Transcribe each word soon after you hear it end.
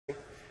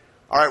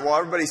All right, well,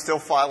 everybody's still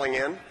filing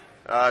in.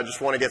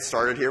 Just want to get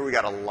started here. We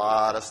got a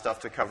lot of stuff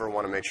to cover.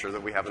 Want to make sure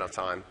that we have enough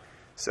time.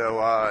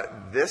 So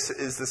this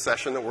is the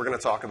session that we're going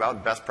to talk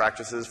about, best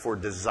practices for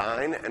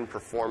design and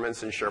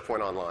performance in SharePoint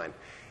Online.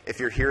 If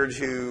you're here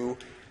to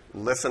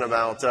listen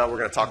about, we're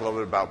going to talk a little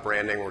bit about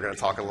branding. We're going to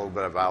talk a little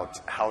bit about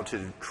how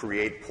to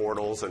create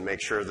portals and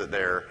make sure that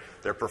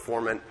they're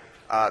performant.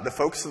 The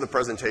focus of the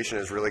presentation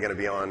is really going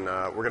to be on,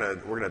 we're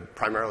going to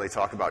primarily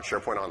talk about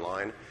SharePoint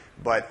Online.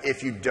 But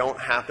if you don't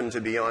happen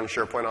to be on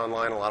SharePoint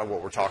Online, a lot of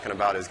what we're talking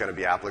about is going to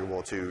be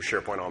applicable to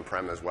SharePoint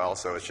On-Prem as well.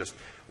 So it's just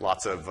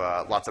lots of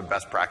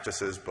best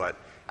practices. But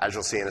as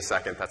you'll see in a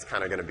second, that's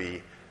kind of going to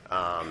be,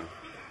 going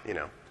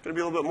to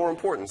be a little bit more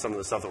important. Some of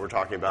the stuff that we're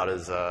talking about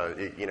is,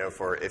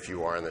 for if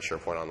you are in the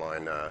SharePoint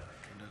Online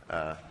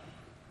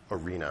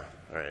arena.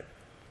 All right.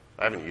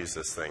 I haven't used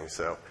this thing.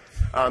 So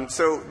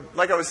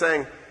like I was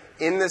saying,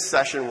 in this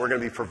session, we're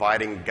going to be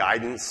providing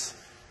guidance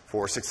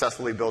for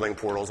successfully building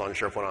portals on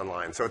SharePoint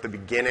Online. So at the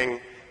beginning, a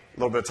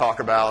little bit of talk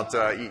about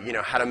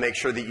how to make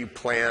sure that you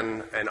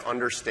plan and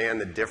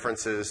understand the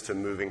differences to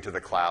moving to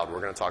the cloud.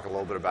 We're going to talk a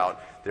little bit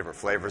about different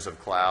flavors of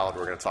cloud.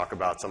 We're going to talk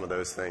about some of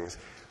those things.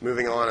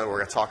 Moving on, and we're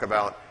going to talk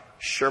about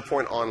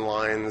SharePoint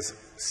Online's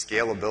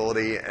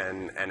scalability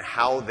and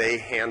how they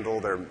handle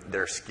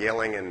their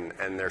scaling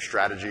and their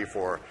strategy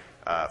for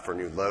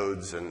new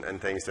loads and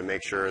things to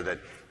make sure that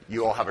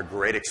you all have a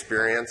great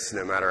experience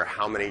no matter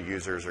how many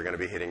users are going to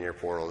be hitting your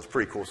portal. It's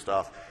pretty cool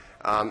stuff.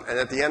 And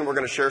at the end, we're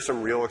going to share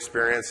some real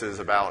experiences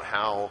about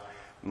how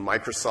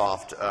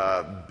Microsoft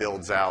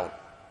builds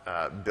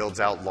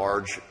out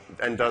large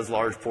and does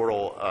large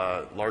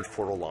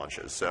portal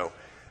launches. So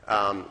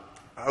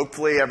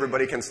hopefully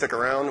everybody can stick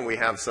around. We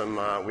have some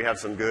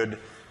good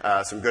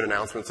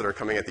announcements that are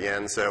coming at the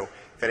end. So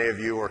if any of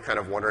you are kind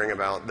of wondering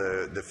about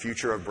the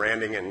future of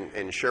branding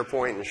in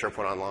SharePoint and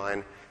SharePoint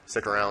Online,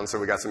 stick around. So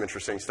we got some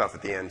interesting stuff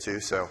at the end too.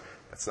 So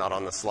that's not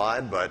on the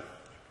slide, but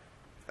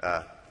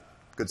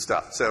good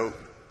stuff. So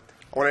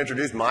I want to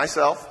introduce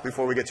myself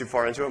before we get too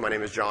far into it. My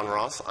name is John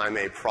Ross. I'm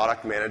a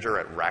product manager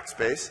at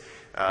Rackspace.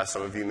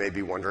 Some of you may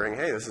be wondering,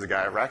 hey, this is a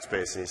guy at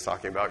Rackspace and he's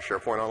talking about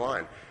SharePoint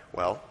Online.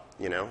 Well,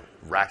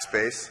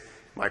 Rackspace,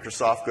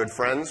 Microsoft, good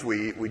friends.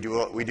 We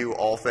do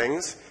all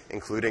things,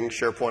 including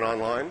SharePoint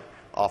Online,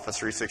 Office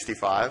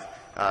 365.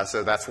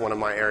 So that's one of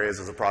my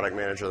areas as a product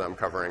manager that I'm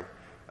covering.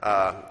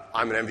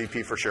 I'm an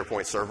MVP for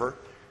SharePoint Server.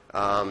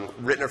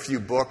 Written a few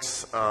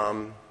books,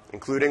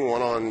 including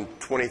one on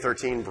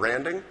 2013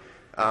 branding.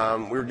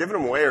 We were giving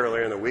them away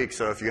earlier in the week,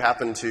 so if you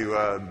happen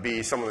to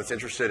be someone that's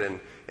interested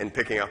in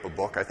picking up a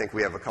book, I think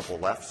we have a couple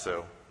left,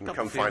 so you can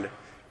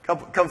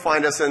come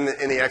find us in the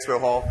expo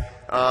hall.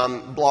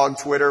 Blog,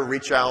 Twitter,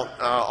 reach out.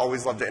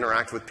 Always love to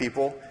interact with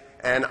people.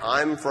 And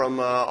I'm from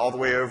all the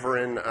way over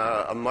in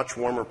a much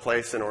warmer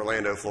place in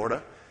Orlando,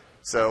 Florida.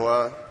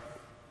 So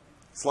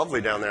it's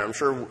lovely down there. I'm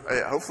sure,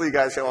 hopefully you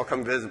guys can all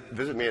come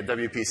visit me at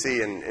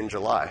WPC in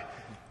July.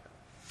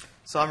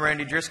 So I'm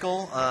Randy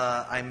Driscoll.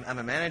 I'm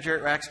a manager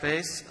at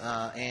Rackspace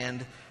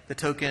and the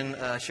token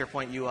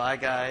SharePoint UI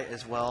guy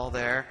as well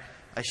there.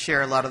 I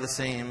share a lot of the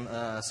same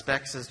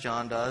specs as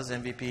John does,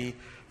 MVP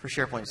for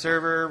SharePoint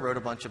Server, wrote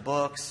a bunch of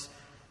books.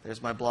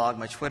 There's my blog,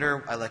 my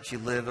Twitter. I let you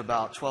live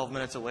about 12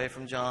 minutes away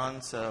from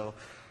John, so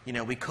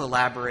we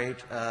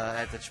collaborate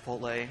at the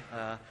Chipotle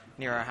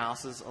near our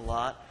houses a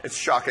lot. It's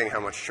shocking how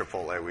much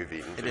Chipotle we've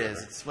eaten together. It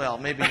is. Well,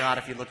 maybe not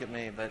if you look at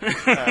me, but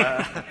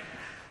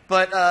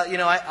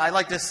I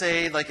like to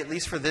say, at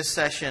least for this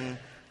session,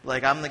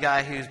 I'm the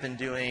guy who's been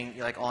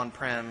doing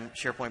on-prem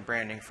SharePoint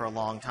branding for a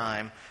long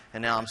time,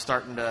 and now I'm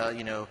starting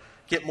to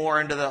get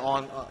more into the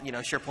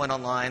SharePoint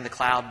Online, the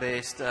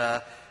cloud-based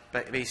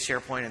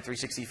SharePoint and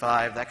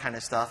 365, that kind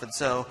of stuff. And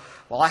so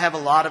while I have a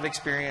lot of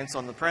experience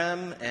on the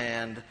prem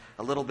and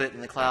a little bit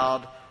in the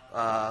cloud,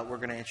 we're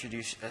going to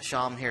introduce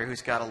Shyam here,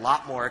 who's got a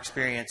lot more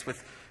experience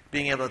with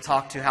being able to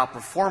talk to how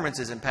performance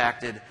is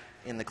impacted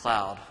in the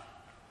cloud.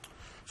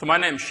 So my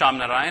name is Shyam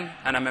Narayan,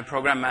 and I'm a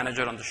program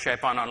manager on the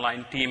SharePoint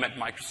Online team at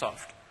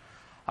Microsoft.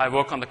 I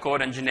work on the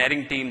core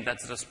engineering team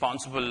that's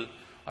responsible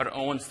or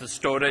owns the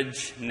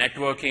storage,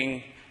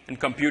 networking, and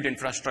compute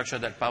infrastructure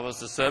that powers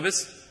the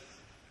service.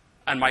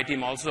 And my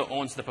team also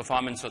owns the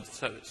performance of the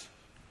service.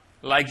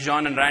 Like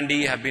John and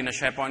Randy, I've been a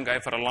SharePoint guy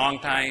for a long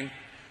time,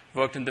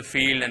 worked in the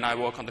field, and I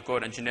work on the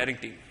core engineering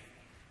team.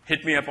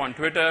 Hit me up on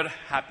Twitter,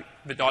 happy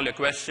with all your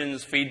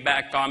questions,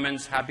 feedback,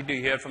 comments. Happy to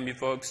hear from you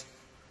folks.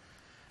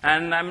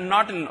 And I'm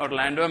not in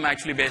Orlando. I'm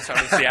actually based out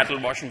of Seattle,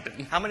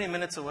 Washington. How many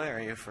minutes away are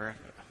you for?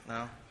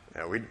 No?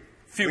 Yeah,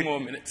 few more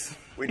minutes.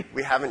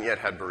 We haven't yet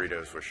had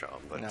burritos with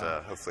Shyam, but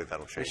no. Hopefully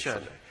that'll change we should.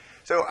 someday.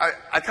 So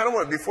I kind of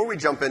want, before we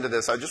jump into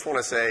this, I just want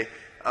to say,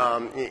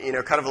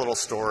 kind of a little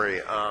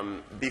story.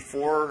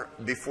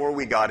 Before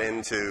we got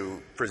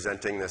into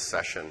presenting this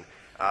session,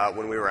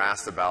 when we were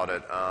asked about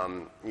it,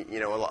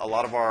 a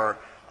lot of our,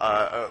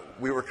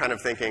 we were kind of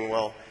thinking,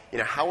 well,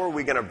 how are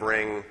we going to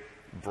bring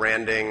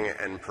branding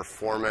and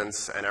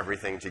performance and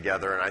everything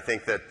together? And I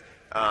think that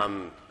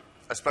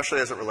especially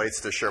as it relates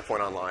to SharePoint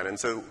Online. And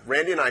so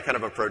Randy and I kind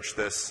of approached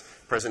this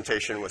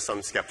presentation with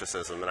some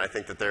skepticism, and I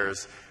think that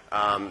there's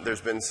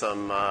been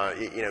some,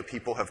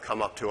 people have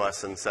come up to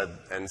us and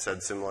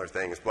said similar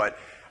things. But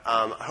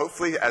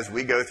hopefully, as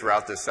we go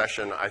throughout this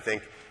session, I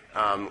think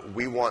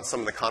we want some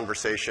of the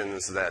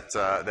conversations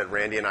that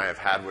Randy and I have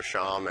had with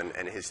Sham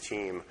and his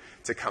team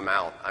to come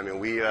out. I mean,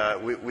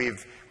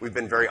 we've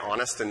been very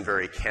honest and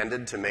very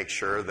candid to make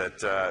sure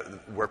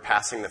that we're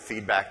passing the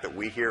feedback that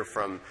we hear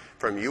from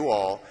you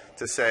all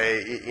to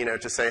say,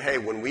 hey,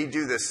 when we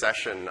do this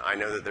session, I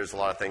know that there's a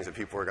lot of things that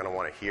people are going to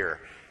want to hear.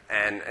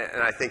 And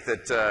I think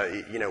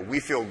that, we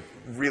feel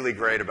really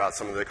great about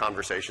some of the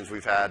conversations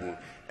we've had.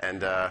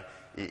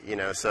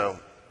 So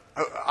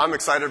I'm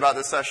excited about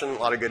this session, a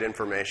lot of good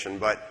information.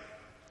 But,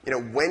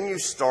 when you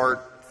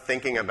start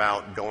thinking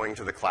about going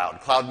to the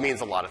cloud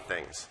means a lot of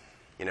things.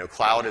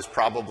 Cloud is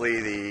probably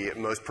the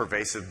most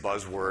pervasive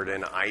buzzword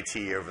in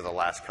IT over the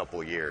last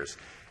couple of years.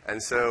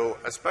 And so,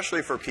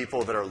 especially for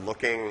people that are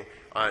looking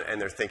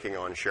and they're thinking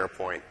on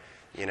SharePoint,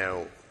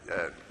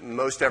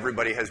 most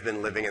everybody has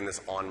been living in this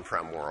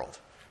on-prem world.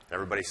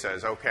 Everybody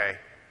says, okay,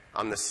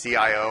 I'm the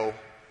CIO,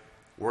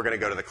 we're going to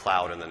go to the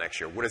cloud in the next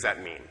year. What does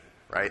that mean,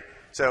 right?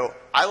 So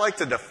I like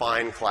to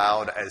define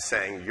cloud as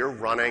saying you're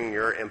running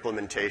your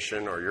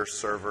implementation or your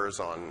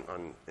servers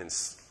in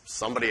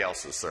somebody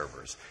else's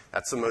servers.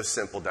 That's the most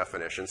simple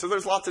definition. So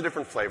there's lots of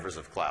different flavors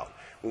of cloud.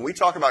 When we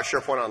talk about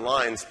SharePoint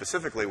Online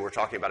specifically, we're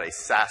talking about a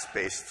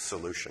SaaS-based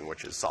solution,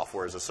 which is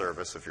software as a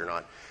service if you're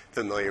not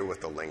familiar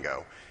with the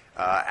lingo.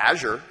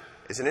 Azure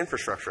is an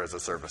infrastructure as a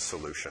service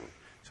solution.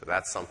 So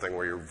that's something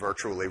where you're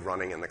virtually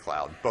running in the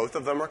cloud. Both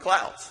of them are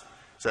clouds.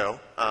 So,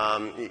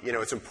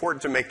 it's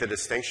important to make the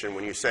distinction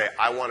when you say,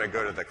 I want to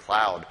go to the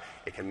cloud,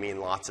 it can mean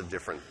lots of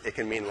different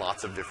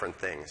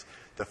things.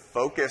 The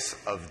focus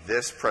of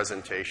this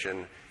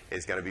presentation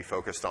is going to be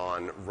focused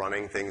on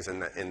running things in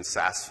the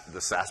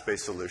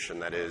SaaS-based solution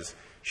that is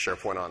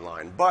SharePoint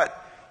Online. But,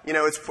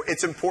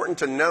 it's important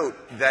to note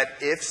that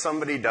if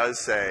somebody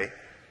does say,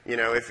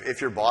 if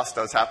your boss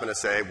does happen to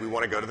say, we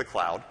want to go to the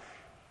cloud,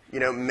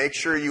 make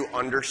sure you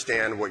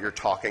understand what you're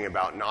talking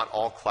about. Not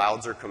all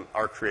clouds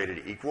are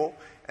created equal,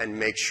 and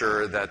make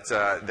sure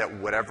that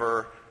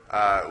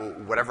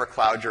whatever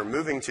cloud you're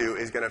moving to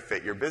is going to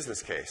fit your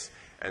business case.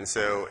 And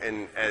so,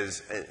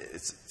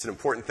 it's an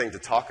important thing to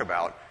talk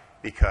about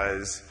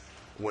because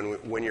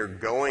when you're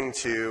going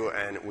to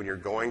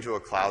a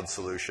cloud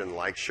solution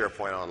like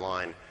SharePoint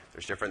Online,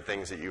 there's different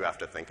things that you have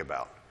to think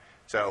about.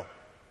 So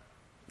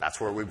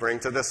that's where we bring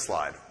to this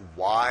slide.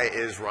 Why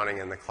is running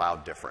in the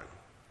cloud different?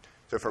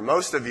 So for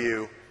most of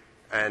you,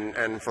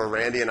 and for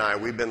Randy and I,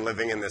 we've been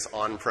living in this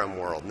on-prem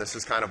world. And this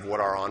is kind of what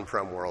our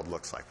on-prem world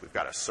looks like. We've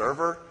got a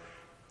server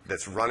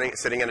that's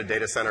sitting in a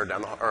data center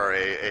or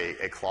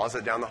a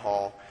closet down the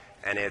hall.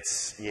 And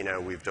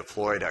we've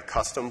deployed a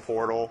custom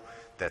portal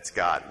that's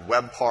got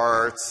web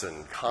parts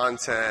and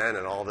content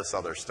and all this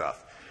other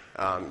stuff.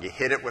 You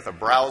hit it with a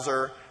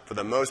browser. For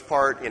the most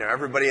part,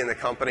 everybody in the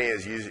company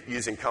is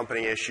using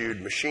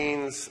company-issued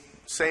machines,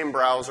 same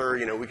browser.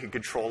 We could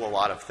control a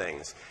lot of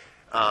things.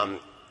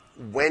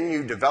 When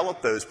you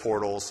develop those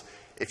portals,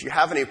 if you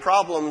have any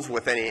problems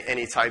with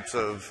any types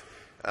of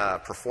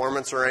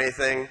performance or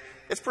anything,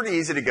 it's pretty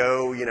easy to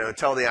go,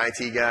 tell the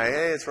IT guy,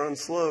 hey, it's running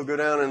slow, go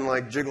down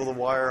and jiggle the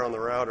wire on the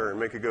router and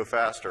make it go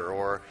faster,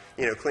 or,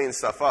 clean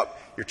stuff up.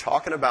 You're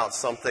talking about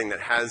something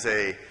that has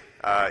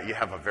you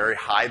have a very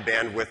high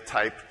bandwidth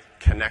type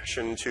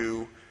connection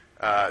to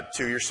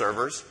your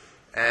servers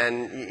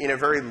and,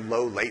 very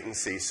low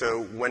latency.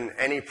 So when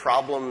any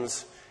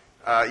problems,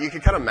 you can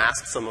kind of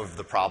mask some of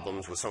the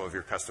problems with some of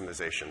your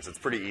customizations. It's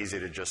pretty easy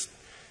to just,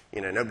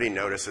 nobody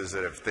notices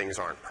it if things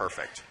aren't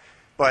perfect.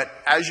 But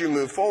as you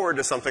move forward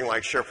to something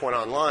like SharePoint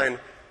Online,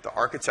 the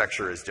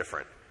architecture is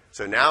different.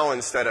 So now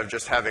instead of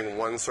just having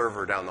one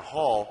server down the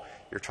hall,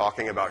 you're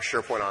talking about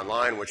SharePoint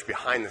Online, which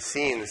behind the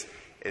scenes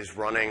is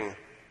running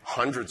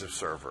hundreds of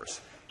servers.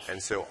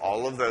 And so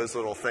all of those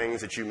little things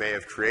that you may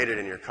have created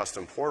in your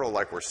custom portal,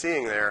 like we're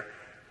seeing there,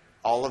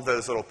 all of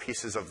those little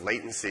pieces of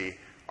latency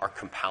are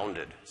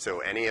compounded. So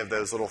any of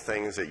those little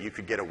things that you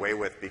could get away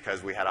with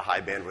because we had a high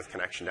bandwidth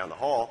connection down the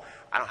hall,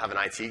 I don't have an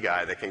IT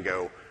guy that can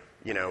go,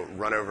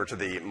 run over to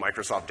the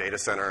Microsoft data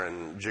center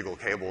and jiggle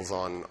cables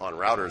on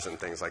routers and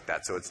things like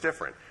that. So it's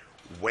different.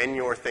 When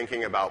you're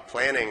thinking about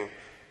planning,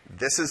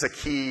 this is a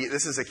key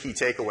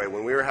takeaway.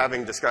 When we were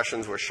having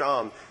discussions with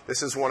Sham,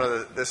 this is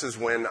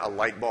when a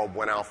light bulb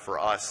went out for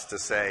us to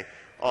say,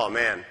 oh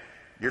man,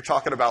 you're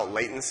talking about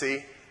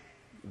latency.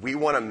 We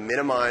want to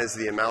minimize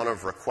the amount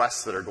of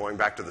requests that are going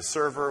back to the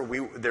server.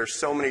 There's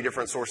so many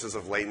different sources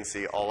of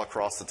latency all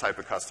across the type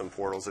of custom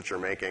portals that you're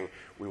making.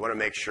 We want to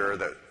make sure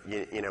that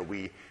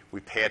we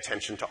pay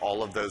attention to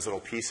all of those little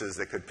pieces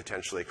that could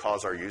potentially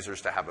cause our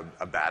users to have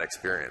a bad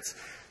experience.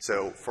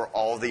 So for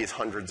all these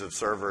hundreds of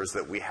servers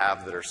that we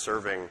have that are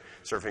serving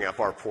up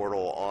our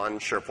portal on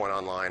SharePoint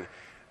Online,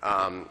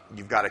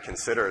 you've got to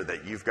consider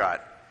that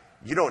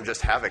you don't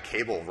just have a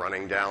cable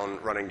running down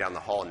the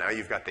hall. Now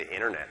you've got the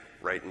internet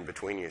right in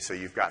between you. So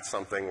you've got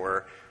something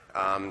where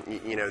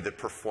The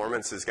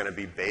performance is going to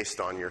be based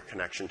on your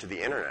connection to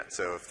the internet.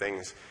 So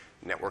if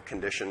network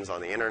conditions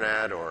on the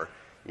internet, or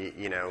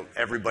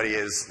everybody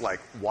is like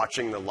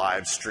watching the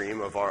live stream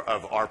of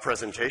our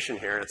presentation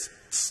here, and it's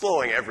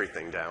slowing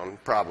everything down,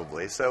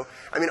 probably. So,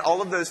 I mean,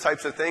 all of those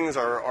types of things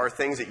are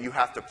things that you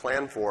have to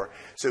plan for.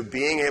 So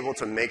being able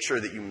to make sure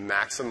that you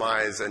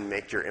maximize and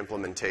make your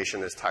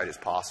implementation as tight as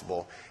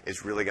possible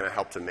is really going to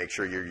help to make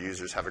sure your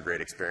users have a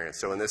great experience.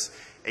 So in this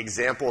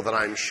example that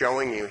I'm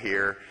showing you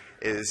here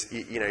is,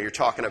 you're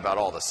talking about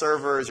all the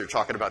servers, you're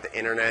talking about the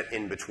internet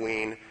in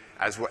between,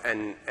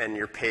 and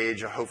your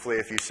page, hopefully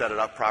if you set it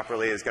up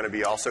properly, is going to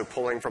be also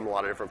pulling from a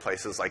lot of different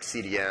places like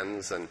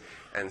CDNs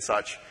and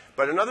such.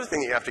 But another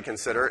thing that you have to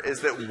consider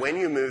is that when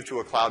you move to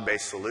a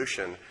cloud-based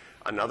solution,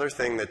 another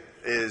thing that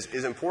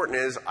is important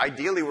is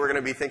ideally we're going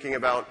to be thinking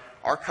about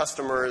our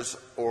customers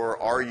or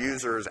our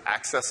users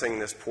accessing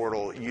this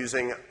portal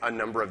using a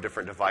number of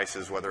different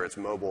devices, whether it's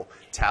mobile,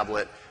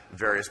 tablet,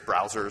 various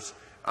browsers.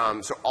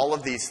 So all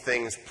of these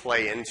things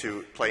play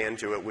into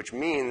it, which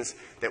means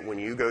that when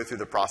you go through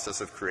the process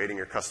of creating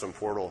your custom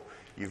portal,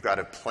 you've got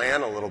to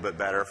plan a little bit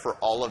better for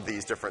all of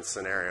these different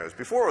scenarios.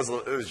 Before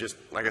it was just,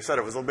 like I said,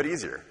 it was a little bit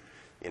easier.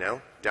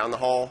 Down the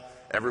hall,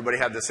 everybody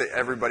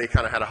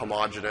kind of had a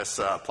homogeneous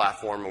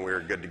platform, and we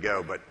were good to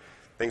go. But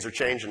things are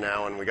changing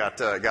now, and we got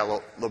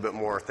a little bit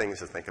more things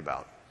to think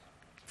about.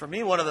 For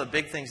me, one of the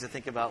big things to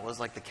think about was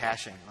like the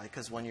caching,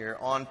 because when you're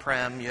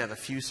on-prem, you have a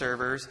few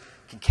servers,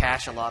 you can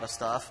cache a lot of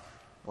stuff.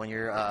 When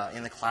you're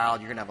in the cloud,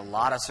 you're going to have a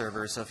lot of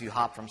servers, so if you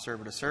hop from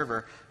server to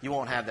server, you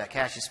won't have that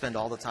cache. You spend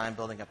all the time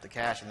building up the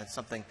cache, and that's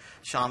something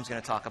Shyam's going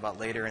to talk about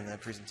later in the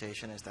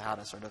presentation as to how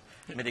to sort of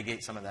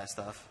mitigate some of that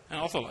stuff. And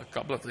also a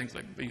couple of things,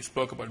 like you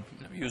spoke about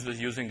users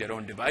using their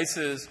own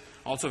devices.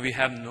 Also, we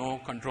have no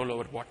control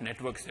over what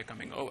networks they're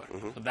coming over.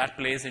 So that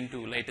plays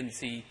into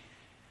latency,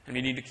 and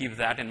we need to keep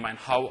that in mind,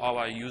 how are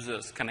our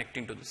users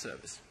connecting to the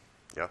service.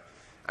 Yeah.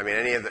 I mean,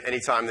 any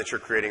time that you're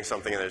creating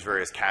something and there's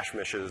various cache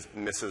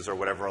misses or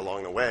whatever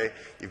along the way,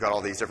 you've got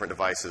all these different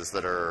devices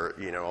that are,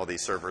 all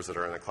these servers that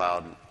are in the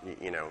cloud.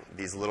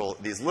 These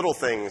little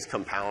things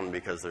compound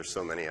because there's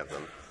so many of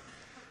them.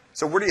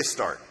 So where do you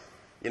start?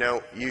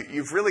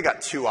 You've really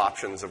got two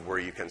options of where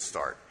you can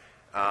start.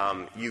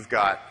 You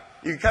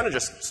can kind of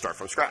just start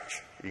from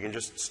scratch. You can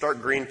just start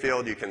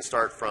greenfield. You can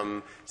start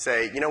from,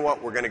 say, you know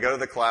what, we're going to go to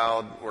the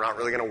cloud. We're not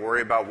really going to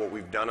worry about what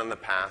we've done in the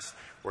past.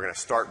 We're going to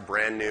start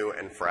brand new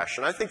and fresh.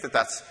 And I think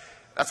that's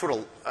what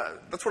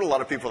a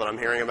lot of people that I'm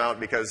hearing about,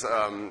 because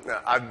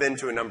I've been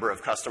to a number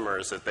of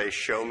customers that they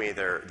show me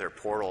their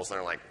portals, and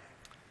they're like,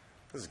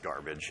 this is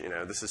garbage.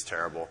 This is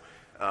terrible.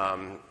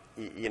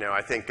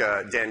 I think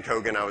Dan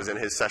Kogan, I was in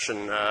his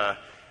session,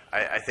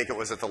 I think it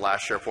was at the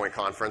last SharePoint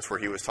conference, where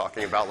he was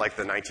talking about like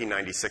the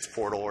 1996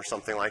 portal or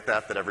something like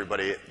that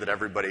everybody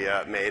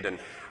made. And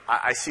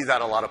I see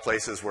that a lot of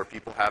places where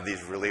people have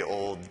these really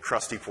old,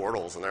 crusty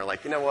portals, and they're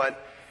like, you know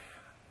what?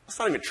 Let's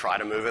not even try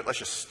to move it. Let's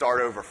just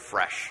start over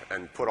fresh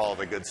and put all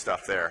the good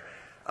stuff there.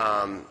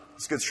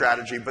 It's a good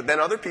strategy. But then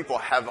other people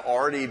have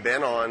already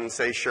been on,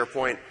 say,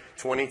 SharePoint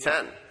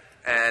 2010,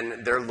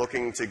 and they're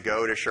looking to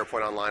go to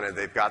SharePoint Online, and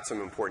they've got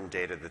some important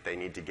data that they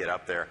need to get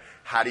up there.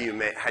 How do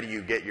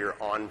you get your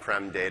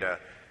on-prem data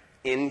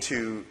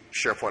into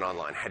SharePoint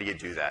Online? How do you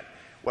do that?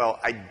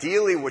 Well,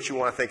 ideally, what you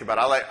want to think about,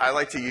 I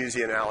like to use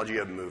the analogy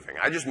of moving.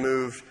 I just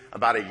moved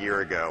about a year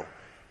ago,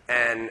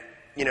 and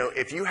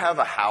if you have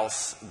a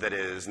house that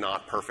is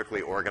not perfectly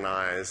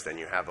organized and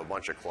you have a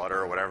bunch of clutter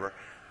or whatever,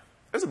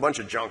 there's a bunch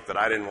of junk that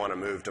I didn't want to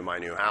move to my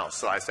new house.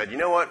 So I said, you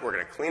know what, we're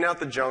going to clean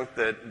out the junk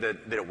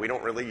that we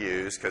don't really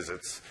use, because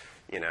it's,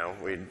 we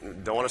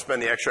don't want to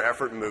spend the extra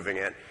effort moving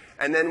it.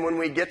 And then when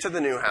we get to the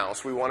new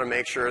house, we want to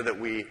make sure that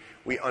we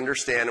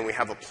understand and we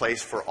have a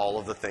place for all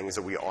of the things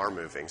that we are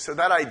moving. So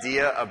that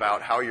idea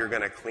about how you're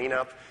going to clean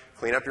up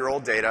your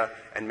old data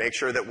and make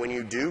sure that when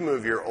you do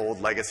move your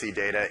old legacy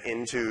data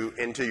into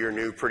your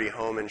new pretty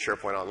home in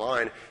SharePoint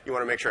Online, you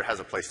want to make sure it has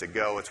a place to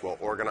go, it's well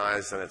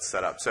organized, and it's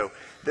set up. So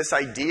this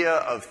idea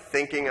of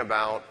thinking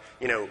about,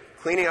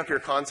 cleaning up your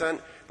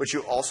content, but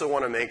you also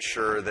want to make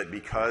sure that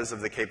because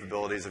of the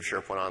capabilities of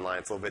SharePoint Online,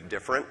 it's a little bit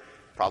different,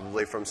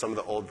 probably from some of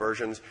the old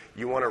versions.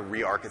 You want to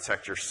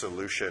re-architect your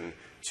solution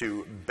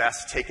to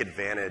best take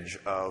advantage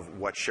of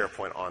what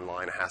SharePoint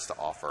Online has to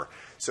offer.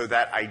 So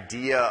that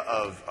idea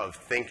of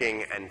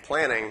thinking and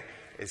planning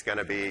is going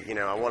to be,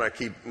 I want to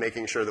keep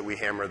making sure that we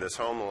hammer this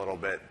home a little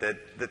bit, that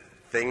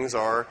things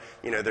are,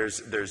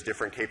 there's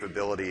different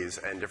capabilities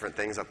and different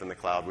things up in the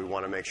cloud. We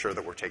want to make sure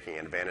that we're taking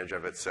advantage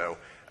of it. So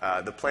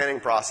the planning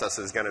process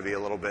is going to be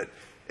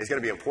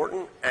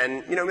important,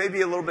 and,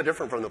 maybe a little bit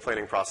different from the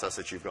planning process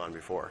that you've gone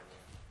before.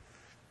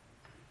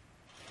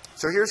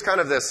 So here's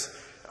kind of this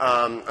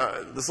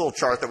little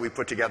chart that we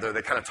put together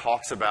that kind of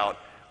talks about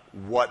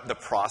what the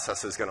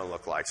process is going to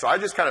look like. So I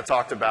just kind of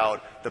talked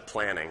about the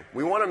planning.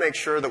 We want to make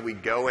sure that we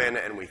go in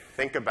and we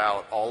think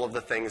about all of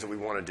the things that we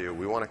want to do.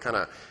 We want to kind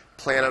of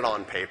plan it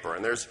on paper.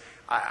 And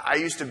I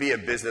used to be a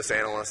business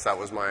analyst. That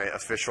was my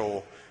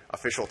official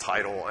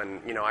title.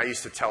 And, I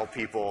used to tell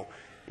people,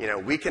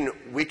 we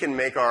can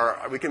make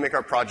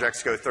our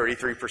projects go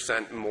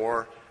 33%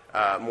 more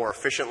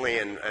efficiently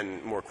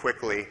and more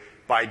quickly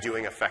by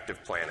doing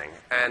effective planning.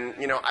 And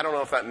I don't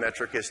know if that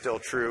metric is still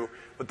true,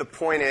 but the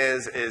point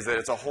is that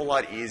it's a whole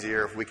lot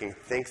easier if we can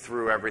think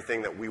through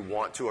everything that we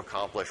want to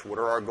accomplish. What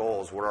are our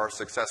goals? What are our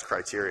success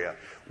criteria?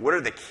 What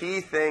are the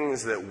key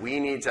things that we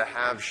need to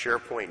have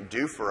SharePoint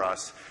do for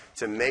us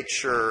to make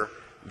sure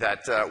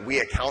that we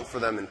account for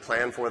them and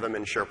plan for them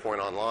in SharePoint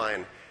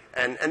Online,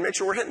 and make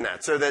sure we're hitting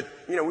that, so that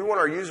we want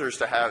our users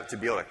to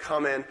be able to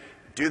come in,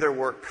 do their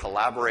work,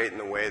 collaborate in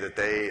the way that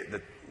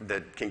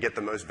that can get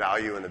the most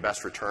value and the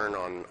best return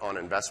on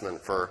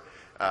investment for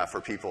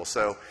people.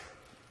 So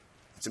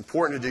it's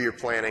important to do your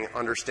planning,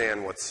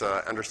 understand what's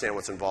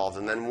involved,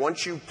 and then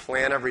once you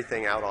plan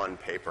everything out on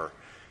paper,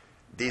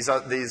 these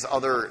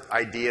other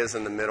ideas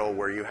in the middle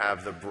where you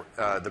have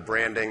the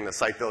branding, the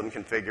site build and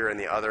configure, and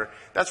the other,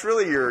 that's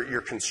really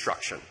your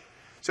construction.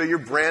 So your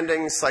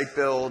branding, site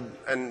build,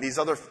 and these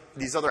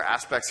other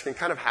aspects can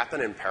kind of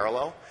happen in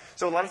parallel.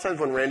 So a lot of times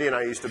when Randy and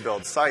I used to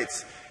build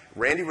sites,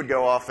 Randy would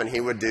go off and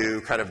he would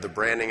do kind of the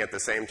branding at the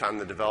same time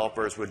the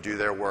developers would do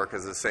their work,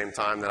 at the same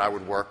time that I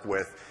would work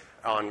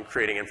on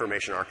creating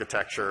information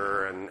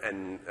architecture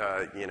and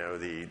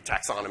the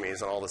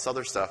taxonomies and all this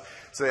other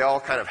stuff. So they all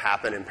kind of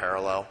happen in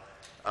parallel.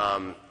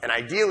 And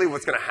ideally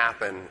what's going to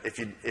happen,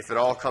 if it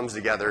all comes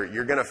together,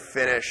 you're going to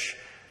finish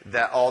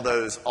all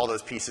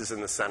those pieces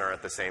in the center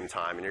at the same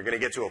time. And you're going to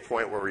get to a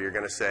point where you're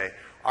going to say,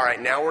 all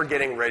right, now we're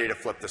getting ready to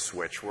flip the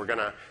switch.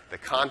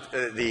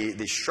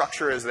 The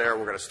structure is there.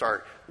 We're going to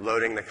start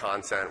loading the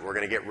content. We're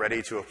going to get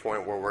ready to a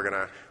point where we're going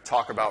to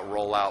talk about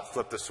rollout,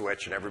 flip the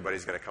switch, and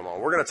everybody's going to come on.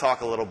 We're going to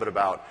talk a little bit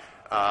about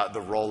the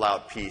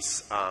rollout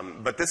piece.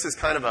 But this is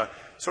kind of a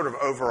sort of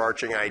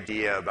overarching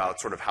idea about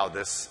sort of how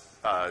this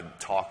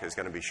talk is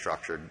going to be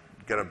structured.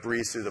 Going to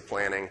breeze through the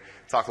planning,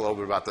 talk a little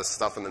bit about the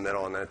stuff in the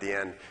middle, and then at the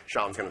end,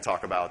 Shyam's going to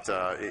talk about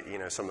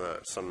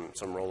some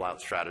rollout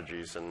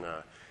strategies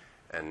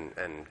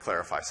and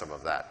clarify some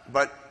of that.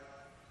 But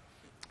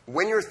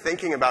when you're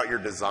thinking about your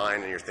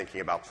design and you're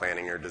thinking about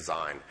planning your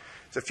design,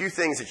 there's a few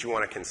things that you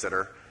want to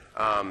consider.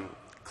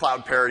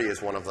 Cloud parity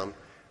is one of them.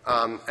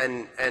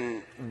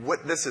 And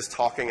what this is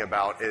talking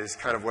about is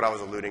kind of what I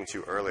was alluding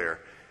to earlier.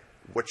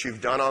 What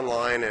you've done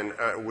online and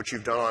what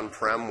you've done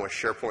on-prem with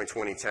SharePoint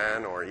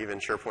 2010 or even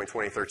SharePoint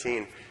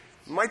 2013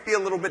 might be a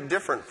little bit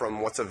different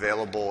from what's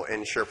available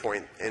in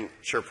SharePoint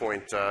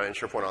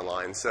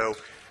Online. So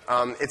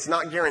it's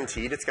not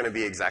guaranteed it's going to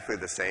be exactly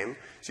the same.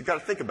 So you've got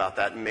to think about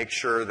that and make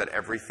sure that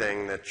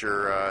everything that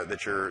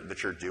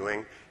you're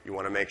doing, you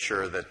want to make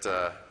sure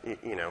that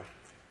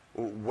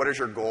what is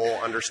your goal?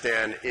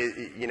 Understand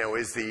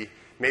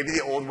maybe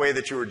the old way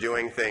that you were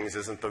doing things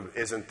isn't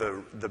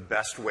the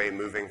best way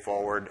moving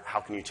forward. How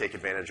can you take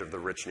advantage of the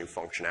rich new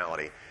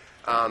functionality?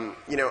 And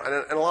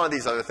a lot of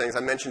these other things. I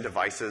mentioned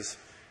devices.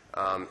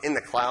 In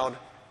the cloud,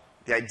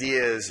 the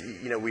idea is,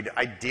 we'd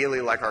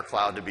ideally like our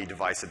cloud to be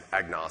device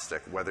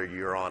agnostic, whether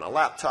you're on a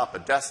laptop, a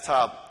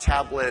desktop,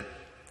 tablet,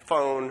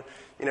 phone,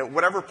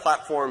 whatever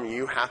platform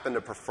you happen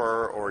to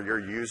prefer or your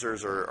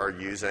users are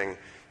using.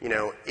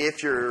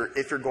 If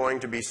you're going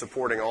to be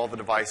supporting all the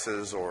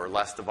devices or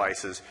less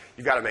devices,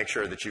 you've got to make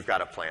sure that you've got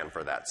a plan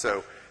for that.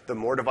 So the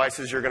more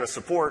devices you're going to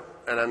support,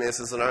 and I mean, this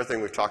is another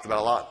thing we've talked about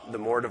a lot, the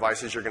more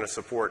devices you're going to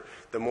support,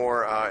 the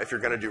more, if you're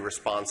going to do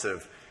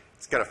responsive,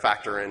 it's going to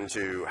factor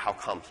into how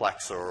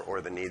complex or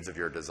the needs of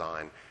your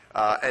design.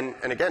 And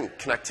again,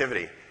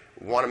 connectivity.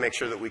 We want to make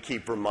sure that we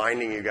keep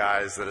reminding you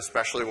guys that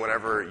especially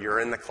whenever you're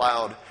in the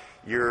cloud,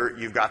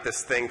 you've got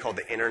this thing called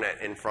the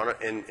internet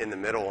in the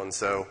middle, and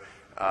so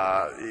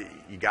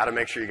you got to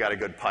make sure you got a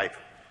good pipe.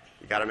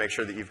 You got to make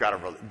sure that you've got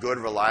a good,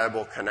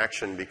 reliable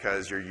connection,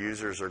 because your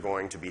users are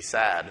going to be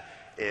sad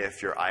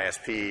if your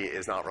ISP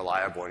is not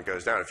reliable and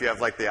goes down. If you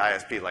have like the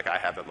ISP like I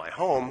have at my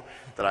home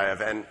that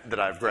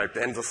I've griped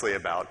endlessly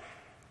about,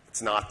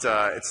 it's not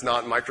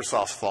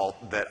Microsoft's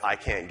fault that I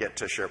can't get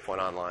to SharePoint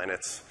Online.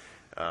 It's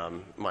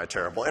my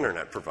terrible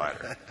internet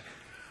provider.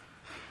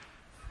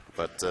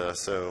 But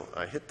so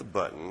I hit the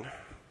button.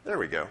 There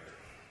we go.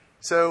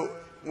 So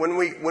when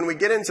we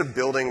get into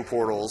building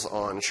portals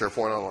on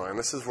SharePoint Online,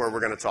 this is where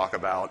we're going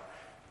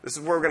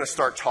to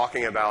start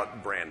talking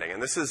about branding.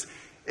 And this is,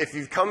 if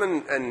you've come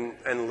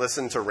and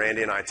listened to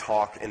Randy and I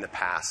talk in the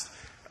past,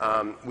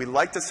 we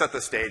like to set the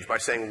stage by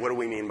saying, what do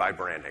we mean by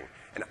branding?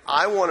 And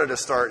I wanted to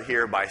start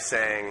here by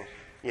saying,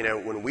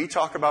 when we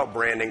talk about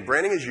branding,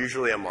 branding is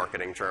usually a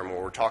marketing term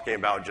where we're talking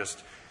about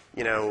just,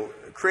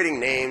 creating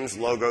names,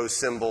 logos,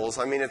 symbols.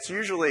 I mean, it's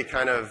usually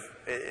kind of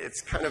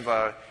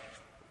a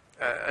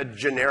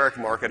generic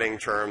marketing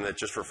term that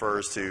just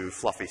refers to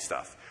fluffy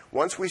stuff.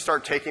 Once we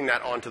start taking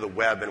that onto the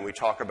web and we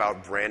talk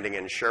about branding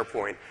in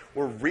SharePoint,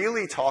 we're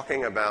really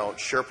talking about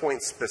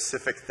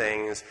SharePoint-specific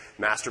things,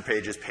 master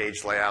pages,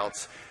 page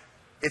layouts,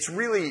 it's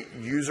really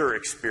user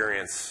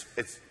experience.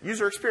 It's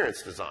user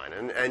experience design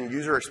and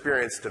user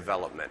experience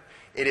development.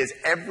 It is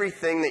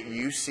everything that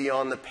you see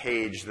on the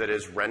page that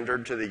is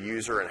rendered to the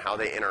user and how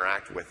they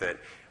interact with it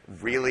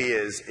really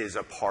is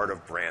a part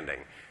of branding.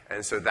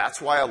 And so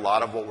that's why a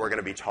lot of what we're going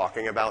to be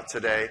talking about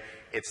today,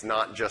 it's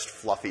not just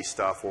fluffy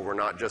stuff where we're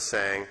not just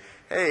saying,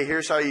 hey,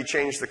 here's how you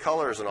change the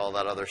colors and all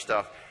that other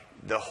stuff.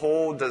 The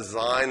whole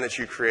design that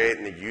you create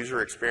and the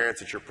user experience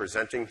that you're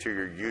presenting to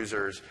your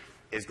users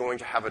is going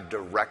to have a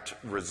direct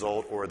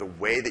result, or the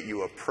way that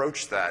you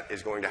approach that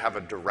is going to have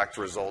a direct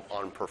result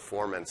on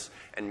performance.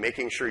 And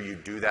making sure you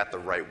do that the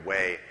right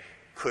way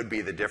could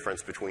be the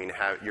difference between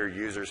your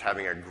users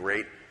having a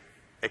great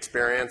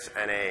experience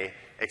and a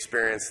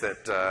experience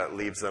that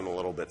leaves them a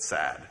little bit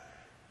sad.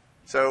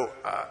 So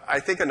I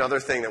think another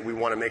thing that we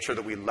want to make sure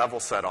that we level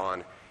set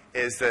on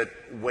is that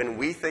when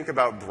we think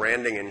about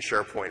branding in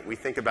SharePoint, we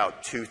think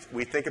about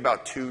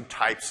two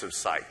types of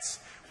sites.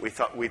 We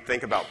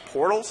think about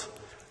portals,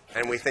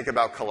 and we think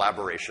about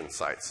collaboration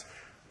sites.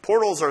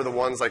 Portals are the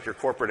ones like your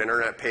corporate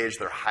internet page.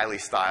 They're highly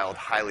styled,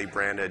 highly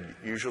branded.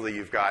 Usually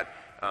you've got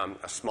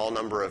a small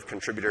number of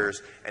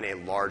contributors and a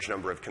large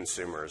number of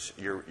consumers.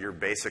 You're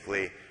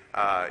basically,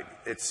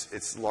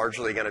 it's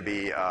largely going to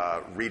be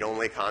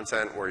read-only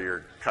content where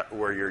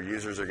your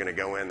users are going to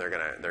go in, they're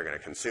going to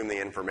consume the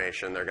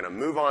information, they're going to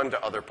move on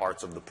to other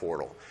parts of the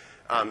portal.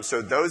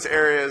 So those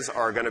areas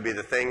are going to be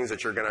the things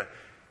that you're going to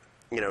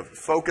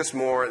focus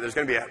more. There's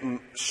going to be a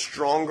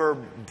stronger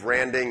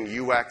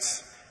branding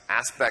UX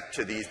aspect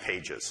to these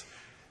pages.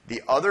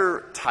 The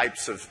other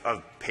types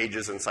of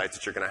pages and sites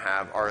that you're going to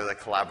have are the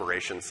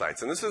collaboration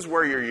sites. And this is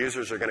where your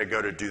users are going to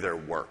go to do their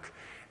work.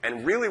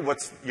 And really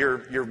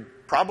you're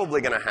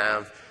probably going to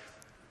have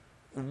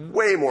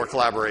way more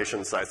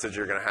collaboration sites than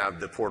you're going to have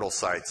the portal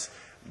sites.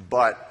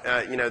 But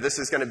this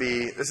is going to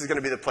be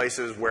the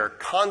places where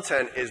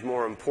content is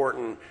more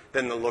important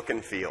than the look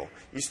and feel.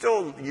 You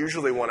still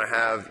usually want to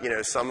have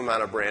some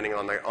amount of branding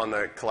on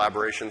the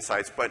collaboration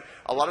sites, but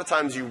a lot of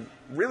times you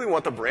really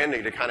want the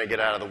branding to kind of get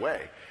out of the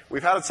way.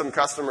 We've had some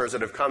customers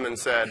that have come and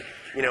said,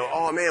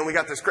 oh man, we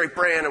got this great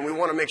brand and we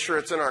want to make sure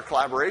it's in our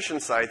collaboration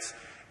sites.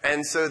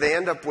 And so they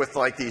end up with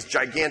like these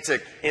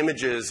gigantic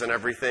images and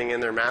everything in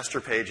their master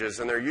pages,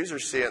 and their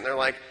users see it and they're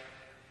like,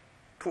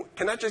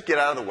 can that just get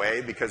out of the way?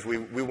 Because we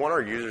want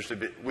our users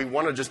we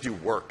want to just do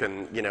work,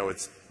 and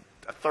it's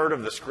a third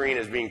of the screen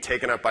is being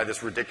taken up by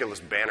this ridiculous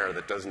banner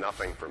that does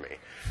nothing for me.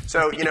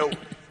 So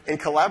in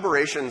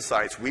collaboration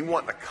sites, we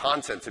want the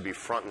content to be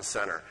front and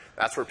center.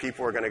 That's where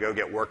people are going to go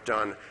get work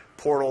done.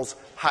 Portals,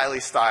 highly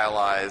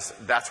stylized.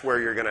 That's where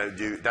you're going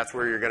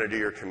to do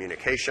your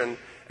communication,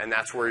 and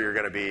that's where you're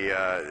going to be.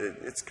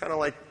 It's kind of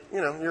like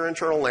your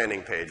internal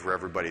landing page where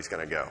everybody's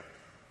going to go.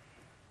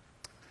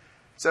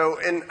 So,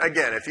 and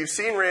again, if you've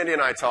seen Randy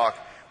and I talk,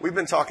 we've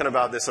been talking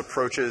about this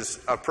approaches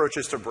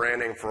to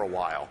branding for a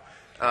while.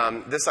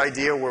 This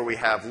idea where we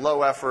have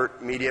low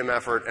effort, medium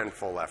effort, and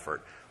full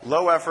effort.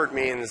 Low effort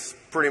means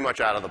pretty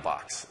much out of the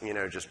box.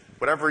 Just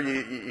whatever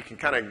you can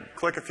kind of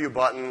click a few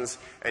buttons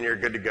and you're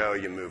good to go,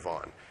 you move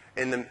on.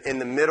 In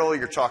the middle,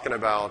 you're talking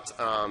about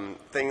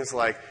things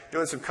like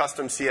doing some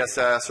custom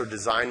CSS or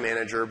design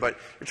manager, but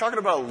you're talking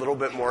about a little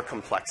bit more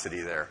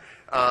complexity there.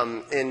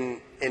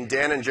 In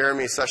Dan and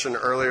Jeremy's session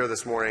earlier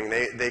this morning,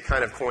 they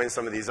kind of coined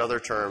some of these other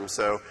terms.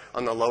 So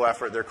on the low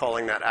effort, they're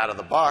calling that out of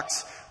the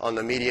box. On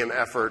the medium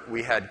effort,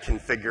 we had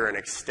configure and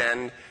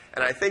extend.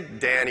 And I think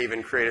Dan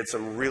even created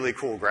some really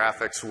cool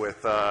graphics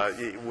with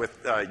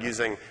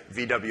using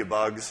VW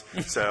bugs.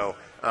 So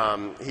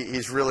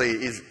he's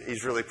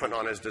really putting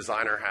on his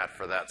designer hat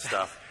for that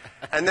stuff.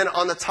 And then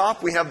on the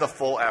top, we have the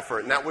full effort,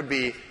 and that would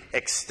be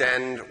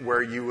extend,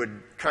 where you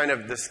would kind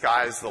of the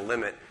sky's the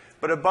limit.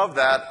 But above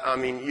that,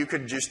 you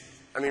could just,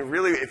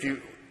 really,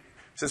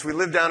 since we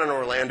live down in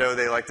Orlando,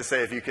 they like to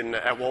say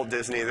at Walt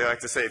Disney, they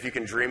like to say if you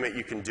can dream it,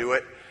 you can do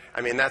it.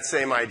 That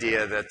same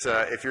idea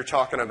that if you're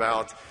talking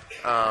about,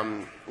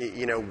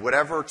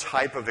 whatever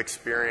type of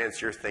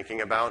experience you're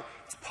thinking about,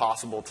 it's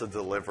possible to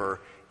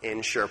deliver in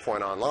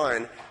SharePoint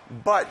Online,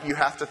 but you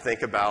have to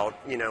think about,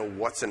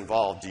 what's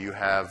involved. Do you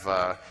have,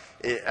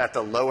 at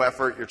the low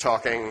effort, you're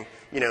talking,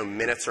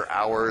 minutes or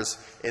hours.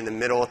 In the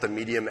middle, at the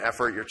medium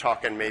effort, you're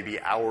talking maybe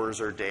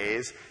hours or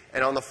days.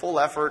 And on the full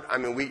effort,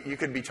 you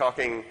could be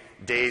talking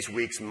days,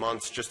 weeks,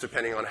 months, just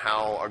depending on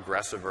how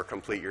aggressive or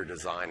complete your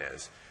design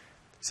is.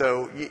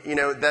 So,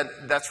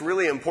 that's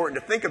really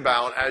important to think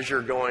about as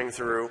you're going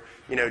through,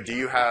 do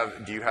you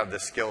have the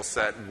skill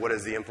set? What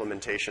is the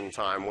implementation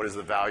time? What is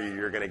the value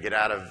you're going to get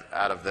out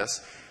of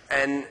this?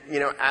 And,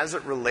 as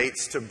it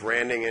relates to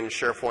branding in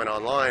SharePoint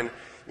Online,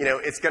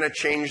 it's going to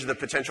change the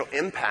potential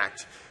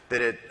impact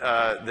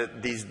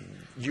that these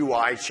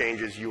UI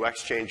changes,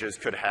 UX changes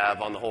could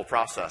have on the whole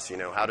process.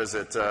 How does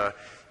it,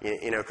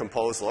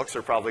 compose looks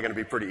are probably going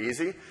to be pretty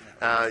easy.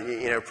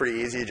 Pretty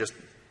easy. You just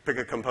pick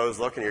a compose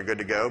look and you're good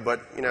to go.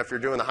 But, if you're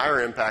doing the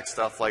higher impact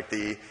stuff like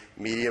the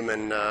medium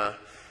and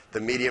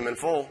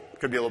full, it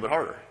could be a little bit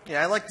harder.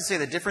 Yeah, I like to say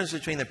the difference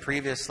between the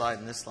previous slide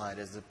and this slide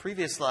is the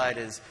previous slide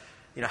is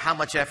how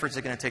much effort is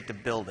it going to take to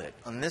build it.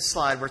 On this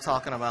slide, we're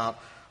talking about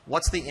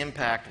what's the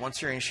impact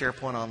once you're in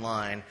SharePoint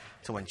Online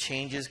to when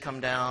changes come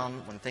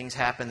down, when things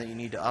happen that you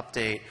need to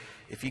update.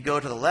 If you go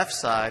to the left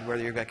side where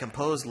you've got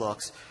compose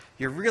looks,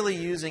 you're really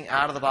using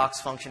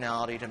out-of-the-box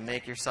functionality to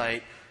make your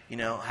site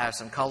have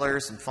some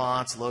colors, some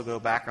fonts, logo,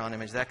 background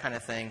image, that kind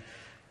of thing.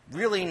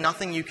 Really,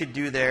 nothing you could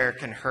do there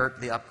can hurt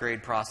the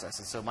upgrade process.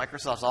 And so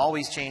Microsoft's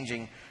always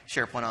changing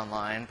SharePoint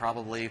Online.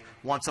 Probably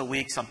once a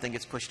week something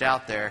gets pushed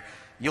out there.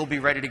 You'll be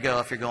ready to go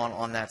if you're going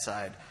on that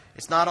side.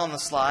 It's not on the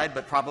slide,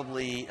 but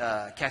probably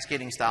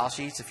cascading style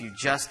sheets. If you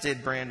just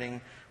did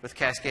branding with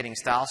cascading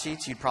style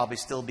sheets, you'd probably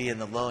still be in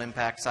the low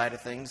impact side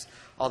of things,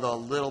 although a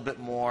little bit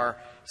more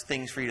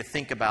things for you to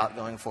think about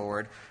going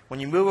forward. When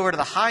you move over to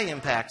the high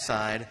impact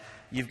side,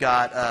 you've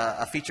got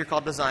a feature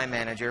called Design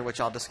Manager, which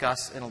I'll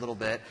discuss in a little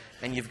bit,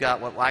 and you've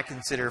got what I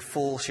consider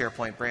full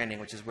SharePoint branding,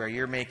 which is where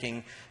you're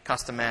making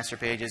custom master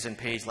pages and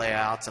page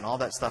layouts and all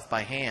that stuff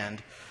by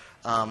hand.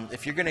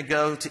 If you're going to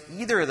go to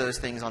either of those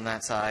things on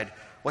that side,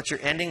 what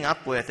you're ending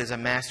up with is a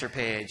master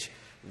page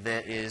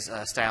that is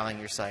styling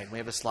your site. We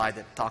have a slide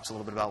that talks a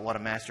little bit about what a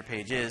master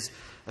page is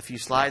a few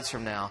slides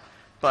from now.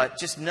 But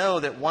just know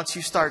that once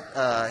you start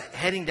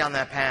heading down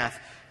that path,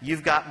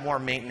 you've got more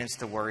maintenance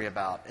to worry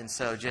about. And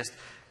so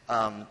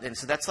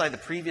that's like the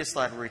previous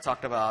slide where we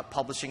talked about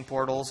publishing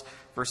portals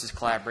versus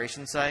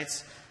collaboration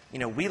sites.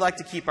 We like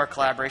to keep our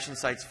collaboration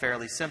sites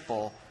fairly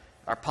simple.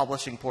 Our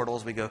publishing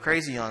portals we go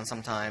crazy on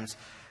sometimes.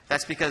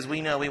 That's because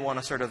we know we want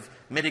to sort of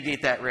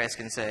mitigate that risk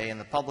and say in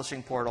the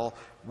publishing portal,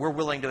 we're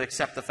willing to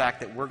accept the fact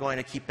that we're going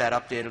to keep that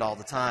updated all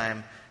the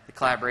time. The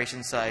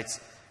collaboration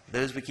sites,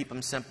 those we keep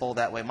them simple.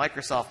 That way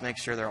Microsoft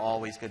makes sure they're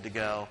always good to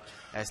go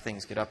as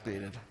things get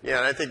updated. Yeah,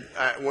 and I think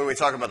when we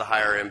talk about the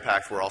higher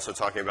impact, we're also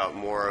talking about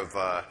more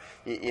of,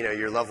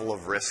 your level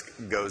of risk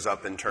goes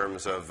up in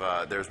terms of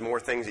there's more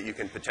things that you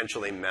can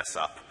potentially mess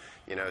up.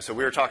 So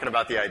we were talking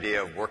about the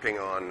idea of working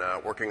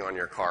on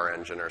your car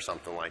engine or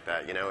something like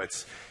that.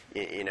 It's,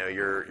 you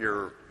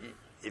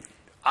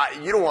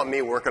don't want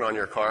me working on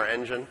your car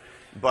engine,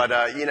 but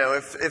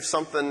if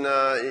something,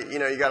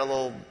 you got a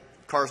little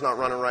car's not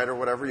running right or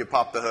whatever, you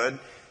pop the hood.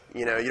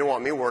 You don't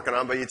want me working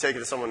on, but you take it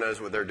to someone who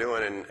knows what they're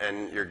doing,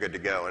 and you're good to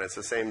go. And it's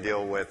the same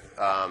deal with,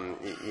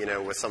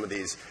 with some of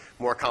these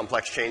more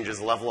complex changes.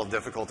 The level of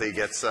difficulty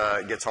gets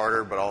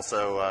harder, but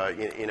also,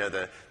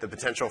 the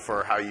potential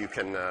for how you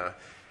can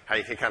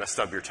kind of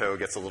stub your toe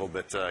gets a little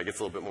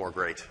bit more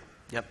great.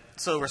 Yep.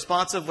 So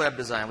responsive web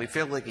design. We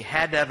feel like we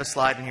had to have a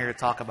slide in here to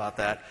talk about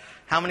that.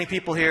 How many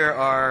people here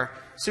are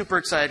super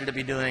excited to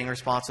be doing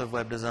responsive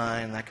web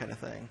design, that kind of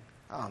thing?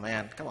 Oh,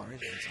 man, come on,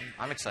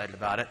 I'm excited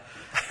about it.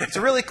 It's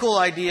a really cool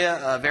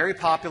idea, very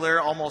popular.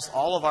 Almost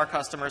all of our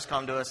customers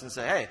come to us and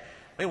say, hey,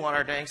 we want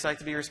our dang site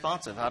to be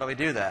responsive. How do we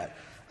do that?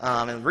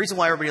 And the reason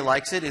why everybody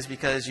likes it is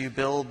because you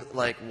build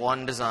like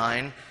one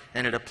design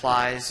and it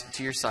applies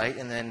to your site.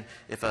 And then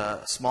if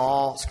a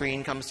small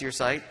screen comes to your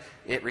site,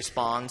 it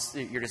responds,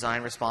 your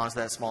design responds to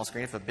that small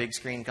screen. If a big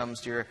screen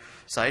comes to your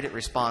site, it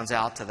responds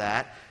out to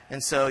that.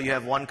 And so you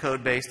have one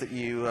code base that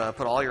you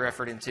put all your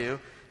effort into,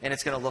 and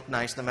it's going to look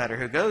nice no matter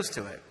who goes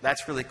to it.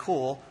 That's really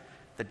cool.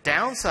 The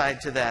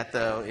downside to that,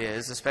 though,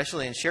 is,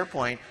 especially in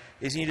SharePoint,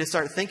 is you need to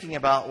start thinking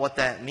about what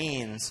that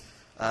means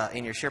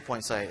in your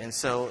SharePoint site. And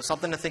so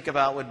something to think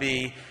about would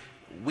be,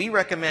 we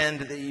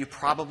recommend that you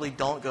probably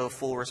don't go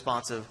full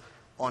responsive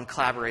on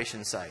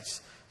collaboration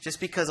sites. Just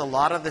because a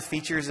lot of the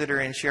features that are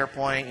in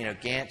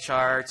SharePoint, Gantt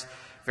charts,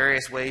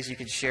 various ways you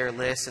can share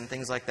lists and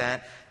things like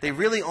that, they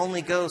really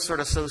only go sort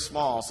of so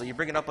small. So you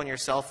bring it up on your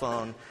cell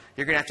phone,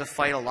 you're going to have to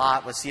fight a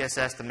lot with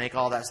CSS to make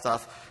all that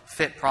stuff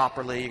fit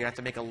properly. You're going to have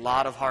to make a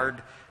lot of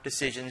hard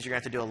decisions. You're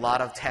going to have to do a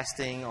lot of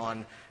testing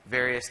on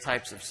various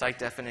types of site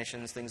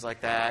definitions, things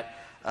like that,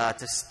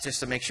 just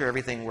to make sure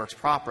everything works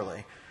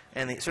properly.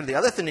 And the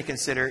other thing to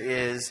consider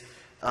is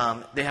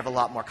they have a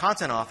lot more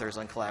content authors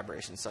on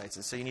collaboration sites.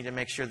 And so you need to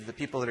make sure that the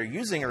people that are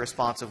using a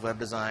responsive web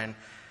design,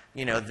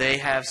 they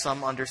have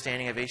some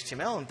understanding of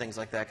HTML and things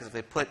like that. Because if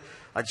they put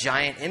a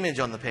giant image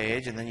on the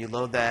page and then you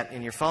load that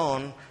in your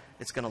phone,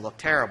 it's going to look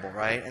terrible,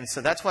 right? And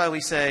so that's why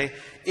we say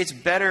it's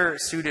better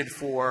suited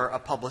for a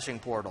publishing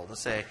portal. To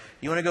say,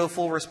 you want to go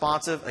full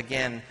responsive?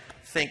 Again,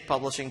 think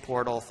publishing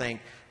portal.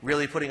 Think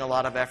really putting a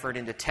lot of effort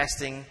into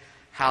testing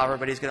how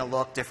everybody's going to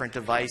look, different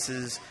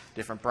devices,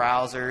 different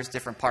browsers,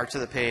 different parts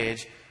of the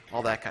page,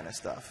 all that kind of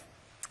stuff.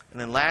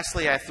 And then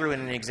lastly, I threw in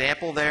an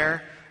example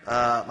there.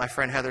 My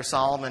friend Heather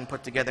Solomon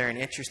put together an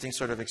interesting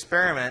sort of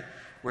experiment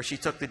where she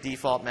took the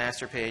default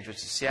master page, which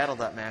is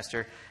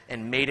Seattle.master,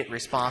 and made it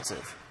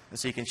responsive. And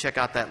so you can check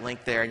out that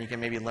link there, and you can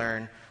maybe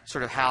learn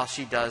sort of how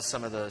she does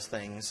some of those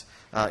things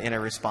in a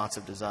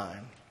responsive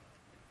design.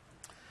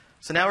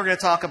 So now we're going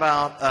to talk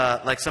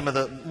about like some of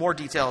the more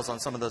details on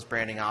some of those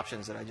branding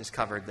options that I just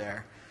covered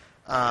there.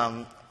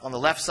 On the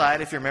left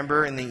side, if you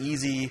remember, in the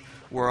easy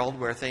world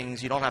where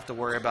things you don't have to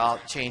worry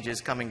about changes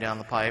coming down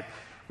the pipe,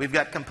 we've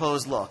got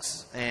composed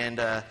looks.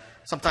 And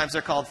sometimes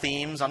they're called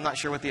themes. I'm not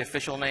sure what the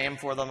official name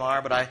for them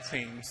are, but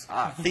Themes.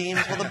 Themes.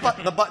 Well,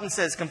 the button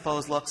says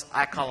composed looks.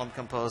 I call them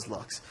composed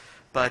looks.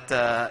 But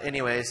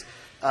anyways,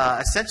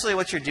 essentially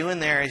what you're doing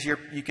there is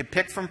you can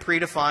pick from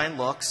predefined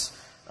looks.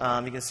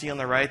 You can see on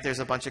the right there's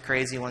a bunch of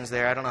crazy ones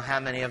there. I don't know how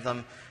many of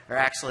them are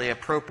actually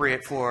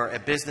appropriate for a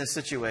business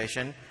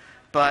situation,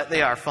 but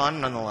they are fun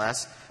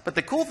nonetheless. But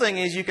the cool thing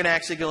is you can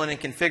actually go in and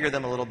configure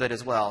them a little bit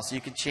as well. So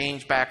you can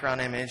change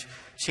background image,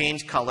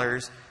 change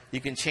colors.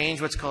 You can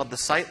change what's called the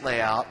site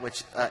layout,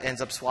 which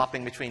ends up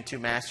swapping between two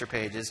master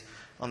pages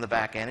on the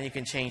back end. And you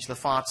can change the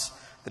fonts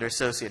that are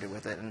associated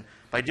with it. And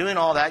by doing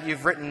all that,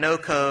 you've written no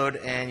code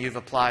and you've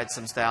applied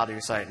some style to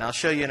your site. And I'll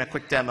show you in a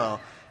quick demo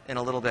in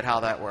a little bit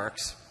how that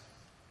works.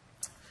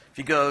 If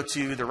you go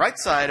to the right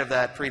side of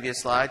that previous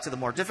slide, to the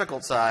more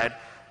difficult side,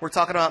 we're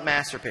talking about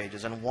master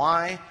pages and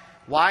why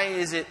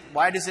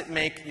does it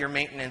make your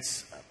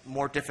maintenance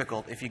more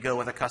difficult if you go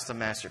with a custom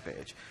master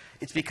page?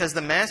 It's because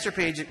the master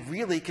page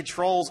really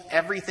controls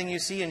everything you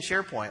see in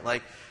SharePoint.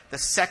 Like the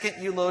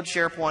second you load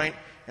SharePoint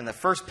and the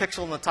first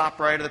pixel in the top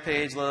right of the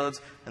page loads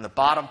and the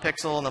bottom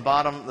pixel in the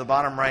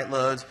bottom right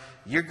loads,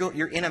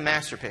 you're in a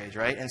master page,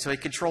 right? And so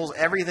it controls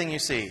everything you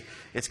see.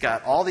 It's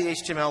got all the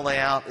HTML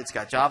layout, it's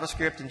got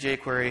JavaScript and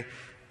jQuery,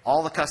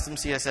 all the custom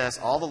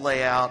CSS, all the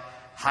layout,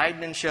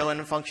 hiding and showing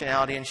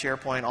functionality in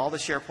SharePoint, all the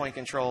SharePoint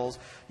controls.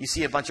 You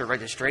see a bunch of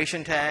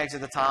registration tags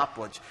at the top,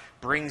 which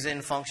brings in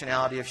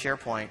functionality of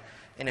SharePoint.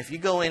 And if you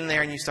go in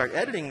there and you start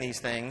editing these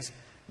things,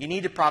 you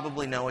need to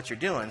probably know what you're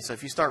doing. So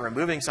if you start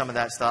removing some of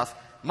that stuff,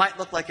 it might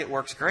look like it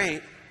works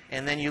great,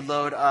 and then you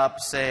load up,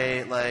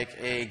 say, like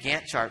a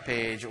Gantt chart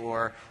page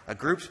or a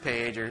groups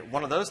page or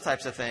one of those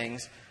types of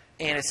things,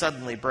 and it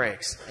suddenly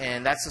breaks.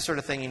 And that's the sort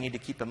of thing you need to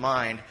keep in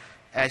mind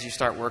as you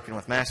start working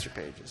with master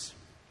pages.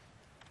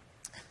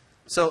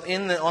 So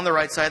on the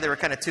right side, there were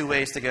kind of two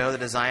ways to go, the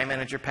design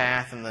manager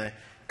path and the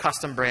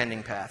custom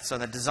branding path. So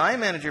in the design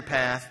manager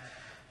path,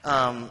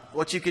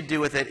 what you could do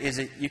with it is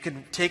you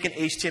could take an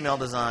HTML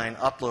design,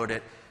 upload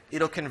it.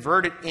 It'll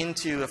convert it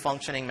into a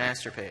functioning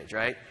master page,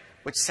 right?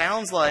 Which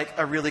sounds like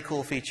a really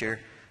cool feature,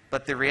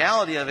 but the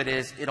reality of it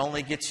is it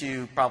only gets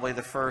you probably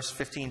the first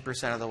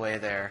 15% of the way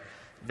there.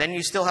 Then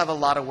you still have a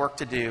lot of work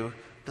to do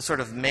to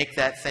sort of make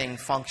that thing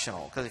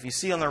functional. Because if you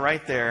see on the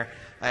right there,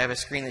 I have a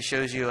screen that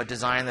shows you a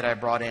design that I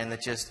brought in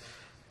that just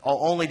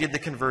only did the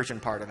conversion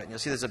part of it. And you'll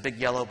see there's a big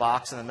yellow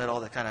box in the middle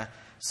that kind of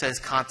says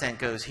content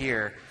goes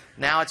here.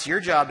 Now it's your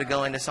job to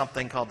go into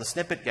something called the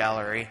snippet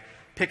gallery,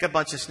 pick a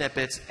bunch of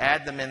snippets,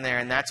 add them in there,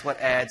 and that's what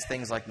adds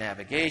things like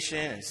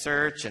navigation and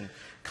search and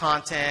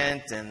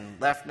content and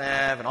left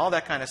nav and all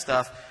that kind of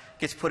stuff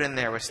gets put in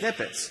there with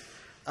snippets.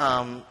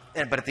 But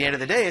at the end of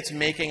the day, it's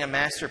making a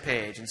master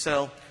page. And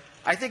so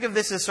I think of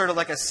this as sort of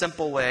like a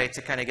simple way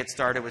to kind of get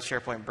started with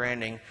SharePoint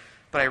branding.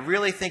 But I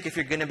really think if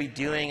you're going to be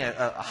doing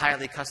a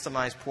highly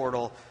customized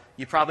portal,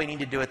 you probably need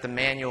to do it the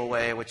manual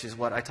way, which is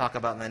what I talk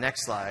about in the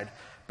next slide.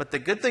 But the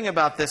good thing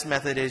about this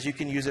method is you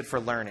can use it for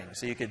learning.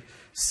 So you could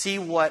see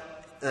what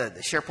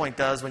SharePoint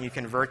does when you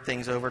convert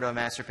things over to a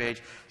master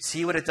page,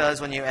 see what it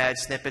does when you add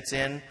snippets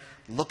in,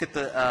 look at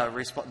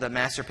the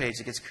master page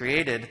that gets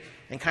created,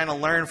 and kind of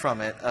learn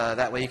from it.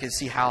 That way you can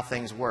see how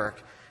things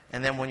work.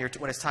 And then when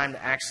it's time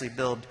to actually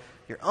build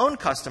your own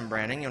custom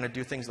branding, you want to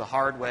do things the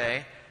hard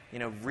way,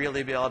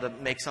 really be able to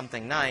make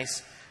something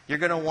nice, you're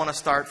going to want to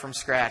start from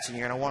scratch. And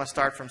you're going to want to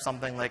start from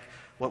something like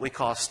what we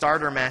call a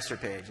starter master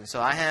page. And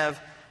so I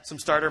have some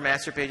starter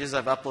master pages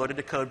I've uploaded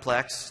to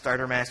CodePlex,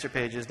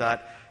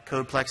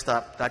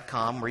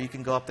 startermasterpages.codeplex.com, where you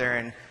can go up there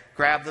and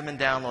grab them and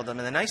download them.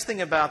 And the nice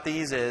thing about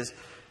these is,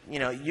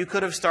 you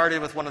could have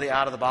started with one of the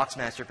out-of-the-box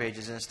master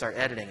pages and start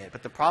editing it.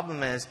 But the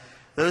problem is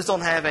those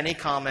don't have any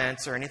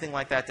comments or anything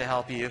like that to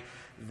help you.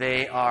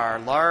 They are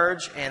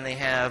large, and they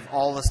have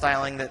all the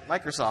styling that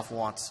Microsoft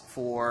wants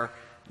for,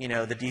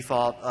 the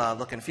default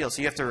look and feel.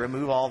 So you have to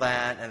remove all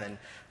that and then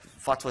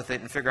futz with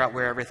it and figure out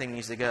where everything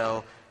needs to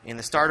go. In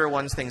the starter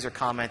ones, things are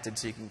commented,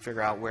 so you can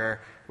figure out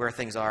where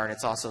things are, and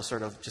it's also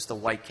sort of just a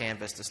white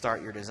canvas to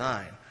start your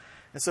design.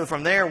 And so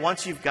from there,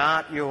 once you've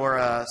got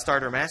your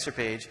starter master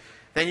page,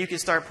 then you can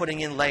start putting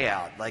in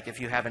layout. Like if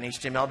you have an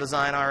HTML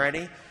design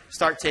already,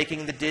 start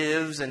taking the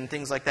divs and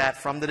things like that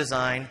from the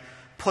design,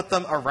 put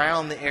them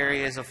around the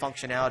areas of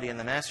functionality in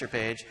the master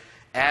page,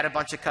 add a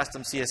bunch of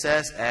custom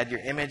CSS, add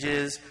your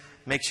images,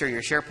 make sure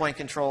your SharePoint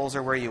controls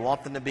are where you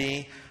want them to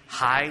be,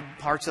 hide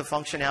parts of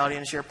functionality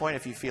in SharePoint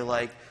if you feel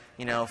like,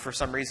 for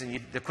some reason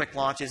the quick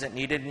launch isn't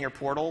needed in your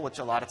portal, which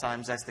a lot of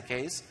times that's the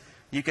case.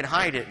 You can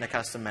hide it in a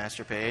custom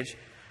master page.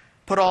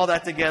 Put all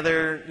that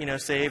together,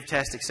 save,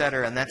 test,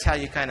 etc., and that's how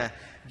you kind of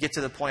get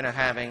to the point of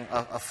having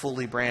a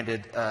fully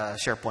branded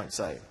SharePoint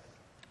site.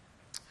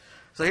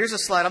 So here's a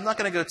slide. I'm not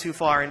going to go too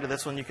far into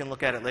this one. You can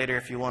look at it later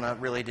if you want to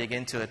really dig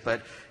into it.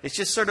 But it's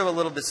just sort of a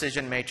little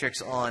decision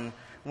matrix on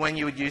when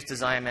you would use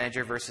Design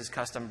Manager versus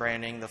custom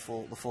branding, the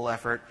full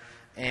effort.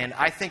 And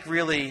I think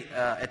really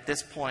at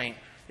this point,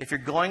 if you're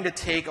going to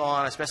take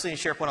on, especially in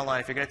SharePoint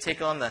Online, if you're going to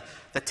take on the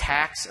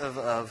tax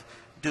of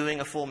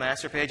doing a full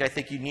master page, I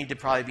think you need to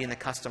probably be in the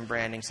custom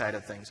branding side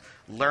of things.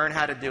 Learn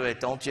how to do it.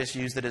 Don't just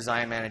use the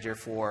Design Manager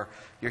for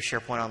your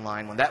SharePoint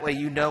Online one. That way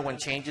you know when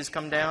changes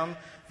come down,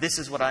 this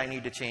is what I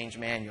need to change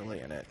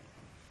manually in it.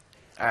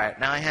 All right,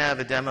 now I have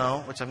a demo,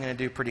 which I'm going to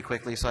do pretty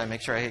quickly, so I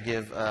make sure I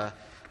give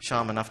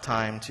Sham enough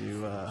time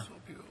to.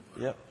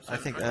 Yep, I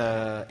think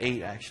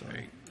 8 actually.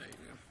 8, there you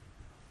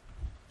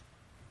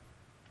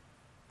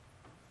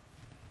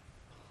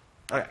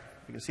go. Okay,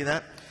 you can see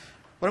that.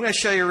 What I'm going to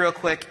show you real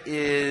quick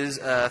is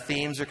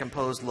themes or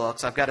composed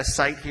looks. I've got a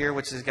site here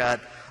which has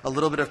got a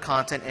little bit of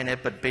content in it,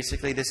 but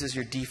basically this is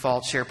your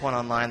default SharePoint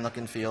Online look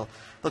and feel.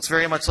 Looks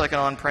very much like an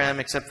on-prem,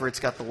 except for it's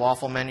got the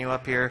waffle menu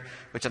up here,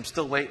 which I'm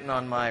still waiting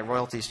on my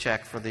royalties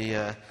check for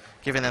the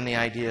giving them the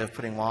idea of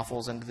putting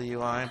waffles into the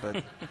UI,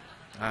 but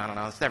I don't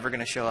know. It's never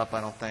going to show up,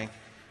 I don't think.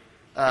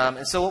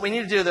 And so what we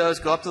need to do, though, is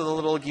go up to the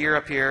little gear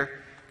up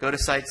here, go to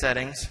Site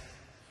Settings.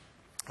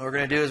 What we're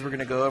going to do is we're going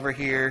to go over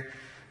here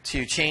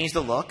to Change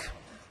the Look.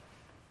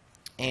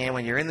 And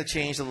when you're in the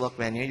Change the Look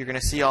menu, you're going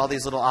to see all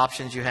these little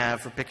options you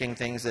have for picking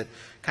things that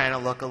kind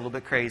of look a little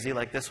bit crazy.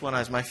 Like this one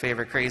is my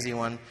favorite crazy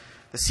one.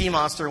 The sea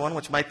monster one,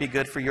 which might be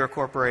good for your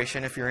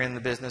corporation if you're in the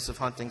business of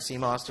hunting sea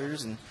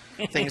monsters and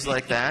things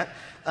like that.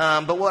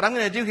 But what I'm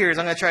going to do here is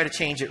I'm going to try to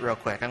change it real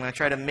quick. I'm going to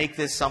try to make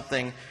this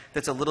something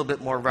that's a little bit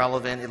more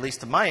relevant, at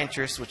least to my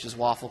interests, which is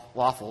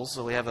waffles.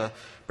 So we have a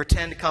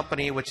pretend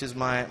company, which is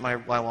my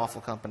waffle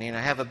company. And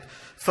I have a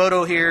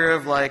photo here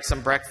of like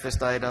some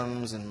breakfast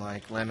items and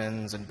like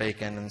lemons and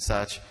bacon and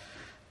such.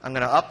 I'm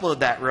going to upload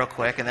that real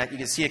quick, and that you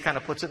can see it kind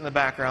of puts it in the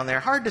background there.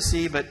 Hard to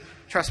see, but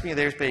trust me,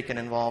 there's bacon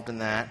involved in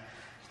that.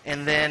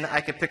 And then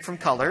I could pick from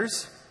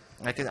colors.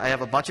 I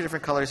have a bunch of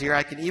different colors here.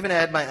 I can even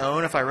add my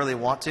own if I really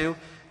want to.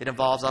 It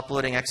involves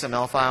uploading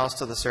XML files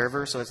to the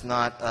server, so it's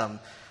not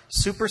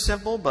super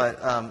simple,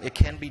 but it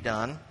can be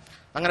done.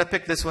 I'm going to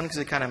pick this one because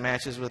it kind of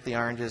matches with the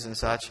oranges and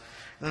such.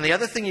 And then the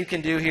other thing you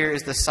can do here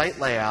is the site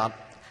layout.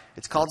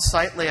 It's called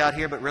site layout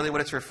here, but really what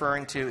it's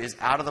referring to is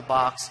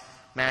out-of-the-box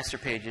master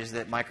pages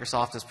that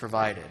Microsoft has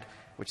provided,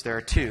 which there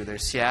are 2.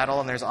 There's Seattle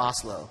and there's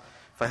Oslo.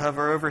 If I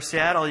hover over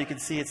Seattle, you can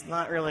see it's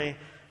not really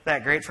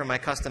that great for my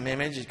custom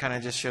image. It kind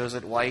of just shows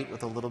it white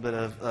with a little bit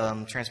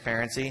of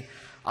transparency.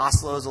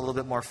 Oslo is a little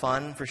bit more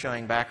fun for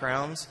showing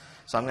backgrounds,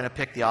 so I'm going to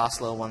pick the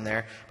Oslo one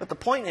there. But the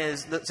point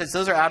is that since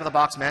those are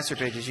out-of-the-box master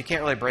pages, you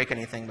can't really break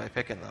anything by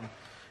picking them.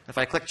 If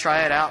I click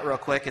try it out real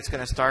quick, it's going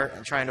to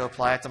start trying to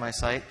apply it to my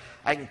site.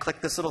 I can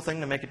click this little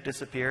thing to make it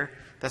disappear.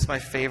 That's my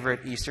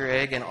favorite Easter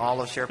egg in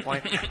all of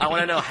SharePoint. I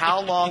want to know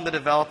how long the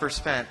developer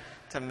spent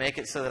to make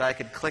it so that I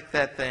could click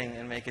that thing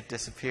and make it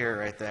disappear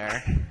right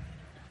there.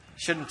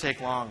 Shouldn't take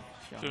long.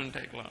 Shouldn't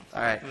take long.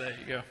 All right. There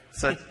you go.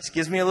 So it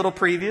gives me a little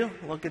preview.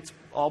 Look, it's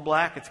all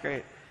black. It's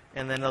great.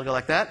 And then it'll go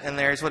like that. And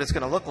there's what it's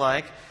going to look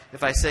like.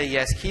 If I say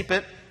yes, keep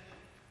it,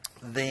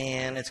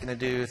 then it's going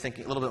to do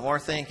a little bit more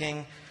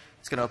thinking.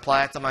 It's going to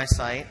apply it to my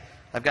site.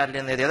 I've got it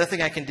in there. The other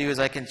thing I can do is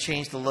I can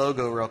change the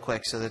logo real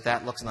quick so that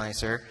that looks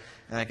nicer.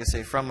 And I can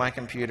say from my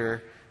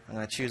computer, I'm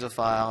going to choose a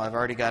file. I've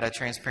already got a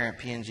transparent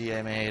PNG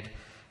I made.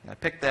 I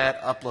pick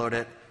that, upload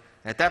it.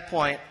 And at that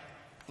point,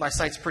 my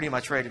site's pretty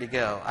much ready to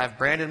go. I've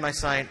branded my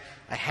site.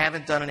 I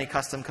haven't done any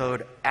custom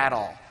code at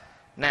all.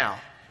 Now,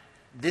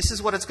 this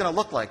is what it's going to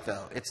look like,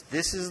 though.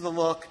 This is the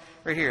look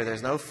right here.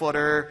 There's no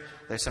footer.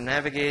 There's some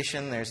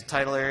navigation. There's a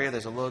title area.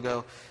 There's a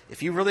logo.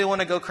 If you really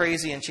want to go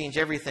crazy and change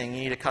everything,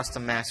 you need a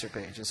custom master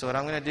page. And so what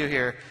I'm going to do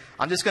here,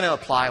 I'm just going to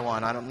apply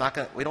one.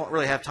 We don't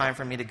really have time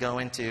for me to go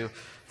into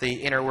the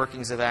inner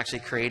workings of actually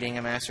creating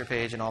a master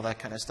page and all that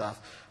kind of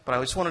stuff. But I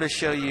just wanted to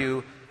show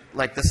you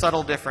like the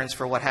subtle difference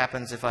for what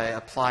happens if I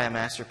apply a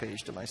master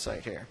page to my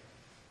site here.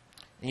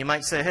 And you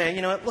might say, hey,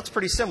 you know, it looks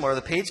pretty similar.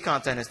 The page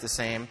content is the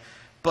same.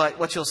 But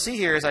what you'll see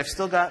here is I've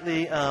still got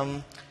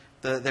the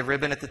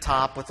ribbon at the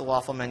top with the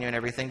waffle menu and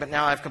everything. But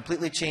now I've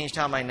completely changed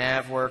how my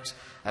nav works.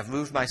 I've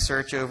moved my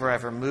search over.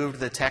 I've removed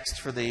the text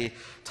for the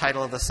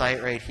title of the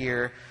site right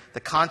here.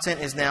 The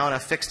content is now in a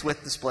fixed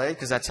width display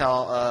because that's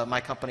how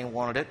my company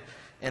wanted it.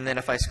 And then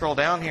if I scroll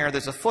down here,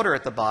 there's a footer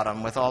at the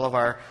bottom with all of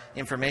our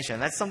information.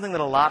 That's something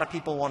that a lot of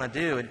people want to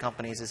do in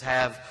companies is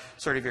have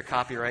sort of your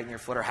copyright in your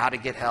footer, how to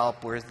get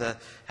help, where's the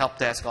help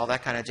desk, all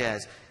that kind of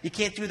jazz. You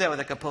can't do that with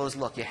a composed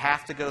look. You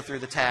have to go through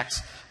the tax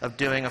of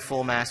doing a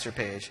full master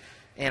page.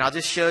 And I'll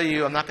just show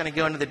you, I'm not going to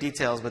go into the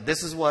details, but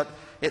this is what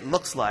it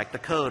looks like, the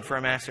code for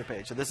a master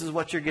page. So this is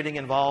what you're getting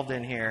involved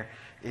in here,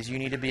 is you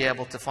need to be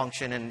able to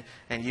function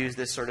and use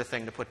this sort of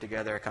thing to put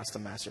together a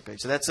custom master page.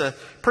 So that's a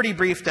pretty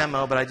brief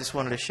demo, but I just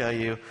wanted to show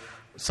you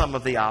some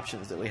of the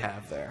options that we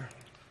have there.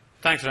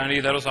 Thanks, Randy.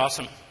 That was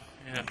awesome.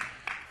 Yeah.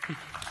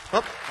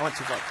 Oh, I went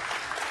too far.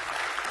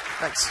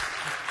 Thanks.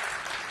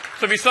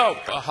 So we saw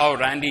how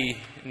Randy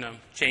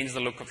changed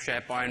the look of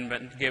SharePoint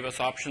and gave us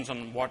options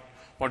on what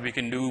we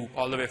can do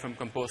all the way from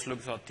composed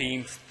looks or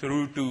themes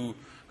through to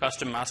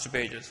custom master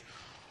pages.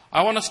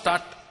 I want to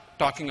start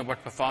talking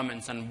about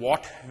performance and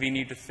what we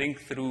need to think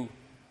through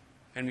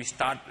when we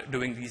start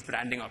doing these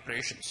branding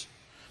operations.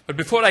 But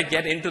before I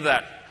get into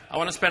that, I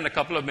want to spend a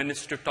couple of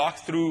minutes to talk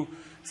through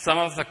some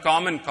of the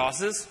common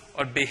causes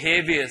or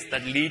behaviors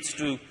that leads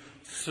to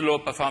slow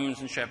performance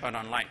in SharePoint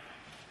Online.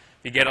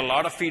 We get a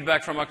lot of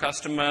feedback from our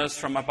customers,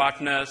 from our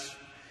partners.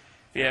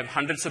 We have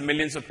hundreds of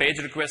millions of page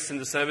requests in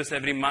the service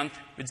every month,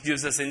 which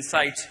gives us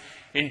insights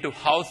into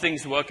how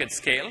things work at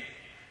scale.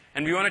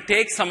 And we want to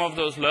take some of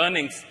those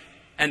learnings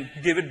and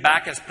give it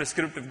back as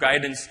prescriptive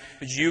guidance,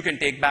 which you can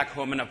take back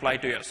home and apply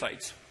to your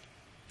sites.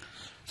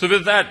 So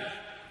with that,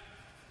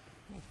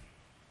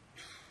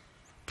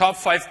 top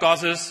 5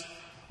 causes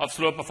of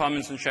slow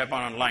performance in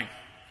SharePoint Online.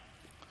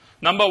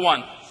 Number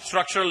 1,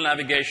 structural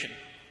navigation.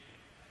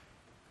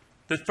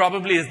 This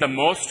probably is the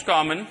most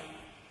common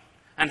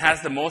and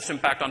has the most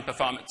impact on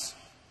performance.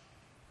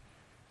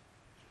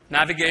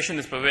 Navigation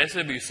is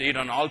pervasive. You see it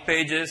on all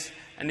pages.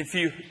 And if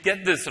you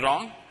get this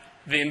wrong,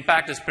 the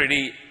impact is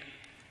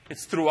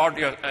it's throughout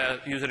your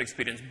user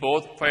experience,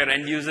 both for your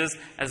end users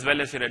as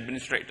well as your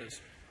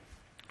administrators.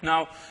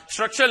 Now,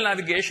 structural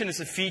navigation is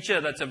a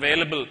feature that's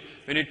available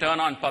when you turn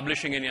on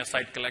publishing in your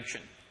site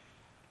collection.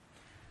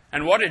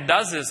 And what it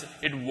does is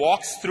it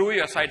walks through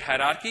your site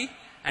hierarchy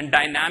and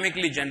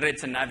dynamically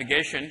generates a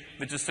navigation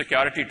which is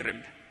security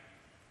trimmed.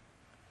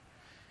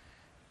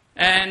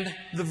 And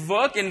the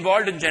work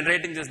involved in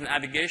generating this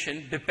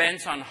navigation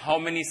depends on how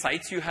many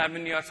sites you have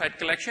in your site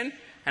collection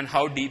and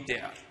how deep they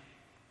are.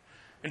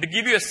 And to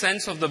give you a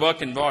sense of the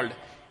work involved,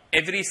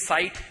 every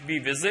site we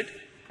visit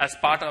as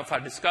part of our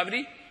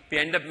discovery, we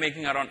end up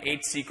making around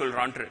 8 SQL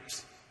round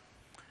trips.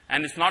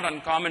 And it's not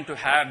uncommon to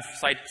have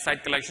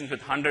site collections with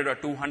 100 or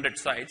 200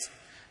 sites.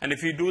 And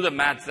if you do the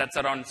maths, that's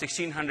around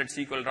 1,600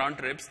 SQL round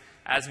trips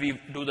as we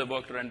do the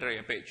work to render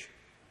a page.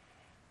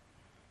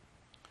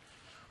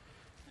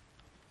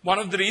 One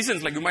of the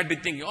reasons, like you might be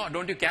thinking, oh,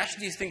 don't you cache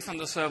these things on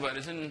the server?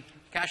 Isn't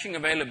caching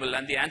available?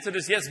 And the answer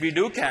is yes, we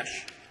do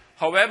cache.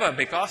 However,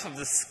 because of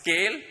the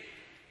scale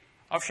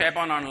of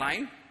SharePoint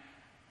Online,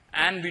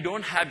 and we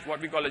don't have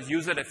what we call as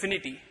user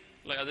affinity,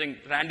 like I think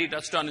Randy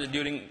touched on it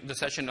during the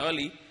session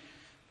early,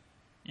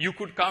 you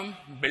could come,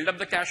 build up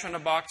the cache on a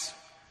box.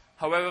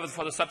 However,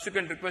 for the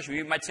subsequent request,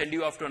 we might send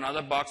you off to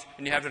another box,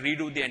 and you have to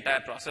redo the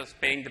entire process,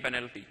 paying the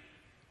penalty.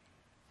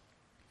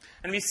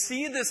 And we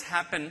see this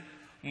happen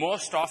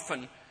most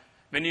often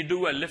when you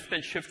do a lift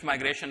and shift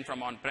migration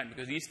from on-prem,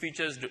 because these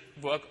features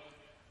work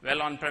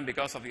well on-prem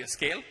because of your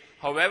scale.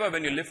 However,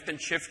 when you lift and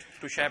shift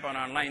to SharePoint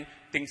Online,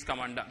 things come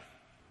undone.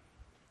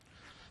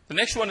 The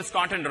next one is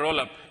content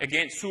roll-up.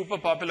 Again, super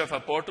popular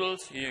for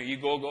portals. You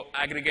go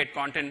aggregate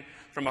content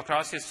from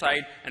across your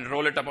site and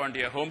roll it up onto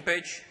your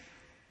homepage.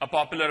 A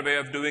popular way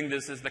of doing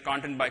this is the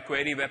content by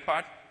query web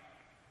part.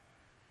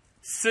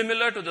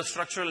 Similar to the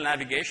structural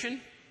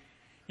navigation,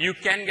 you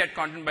can get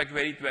content by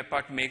query web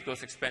part to make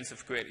those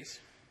expensive queries.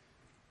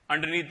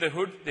 Underneath the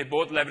hood, they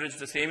both leverage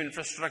the same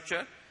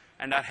infrastructure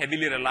and are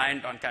heavily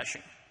reliant on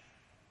caching.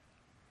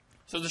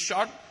 So the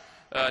short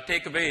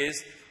takeaway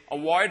is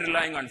avoid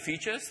relying on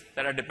features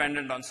that are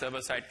dependent on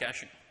server-side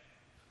caching.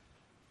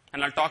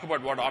 And I'll talk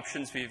about what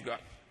options we've got.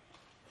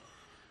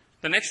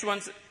 The next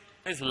one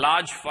is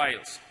large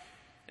files,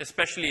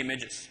 especially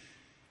images.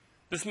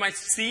 This might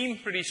seem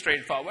pretty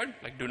straightforward,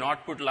 like do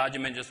not put large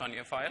images on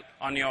your file,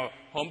 on your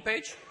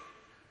homepage.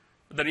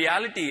 But the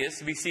reality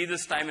is we see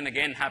this time and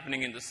again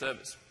happening in the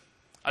service.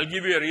 I'll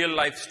give you a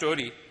real-life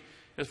story.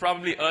 It was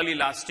probably early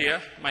last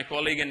year. My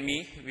colleague and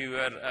me, we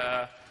had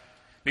a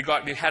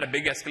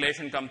big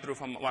escalation come through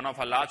from one of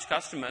our large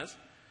customers.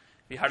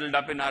 We huddled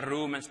up in our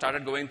room and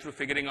started going through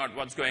figuring out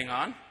what's going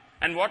on.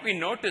 And what we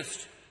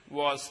noticed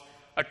was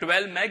a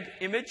 12 meg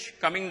image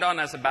coming down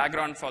as a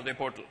background for their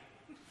portal.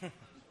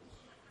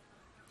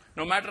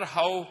 No matter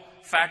how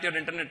fat your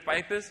internet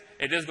pipe is,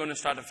 it is going to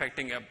start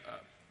affecting your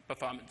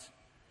performance.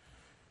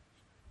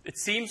 It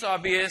seems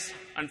obvious.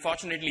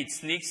 Unfortunately, it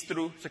sneaks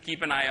through, so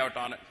keep an eye out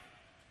on it.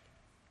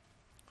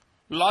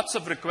 Lots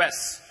of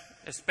requests,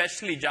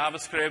 especially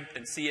JavaScript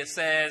and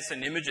CSS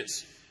and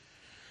images.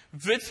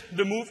 With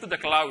the move to the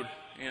cloud,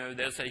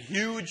 there's a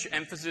huge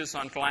emphasis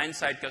on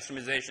client-side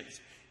customizations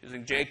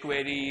using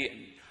jQuery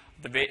and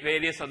the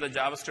various other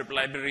JavaScript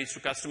libraries to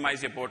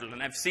customize your portal.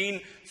 And I've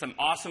seen some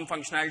awesome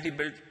functionality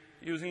built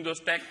using those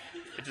tech,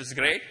 which is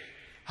great.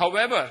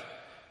 However,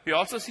 we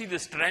also see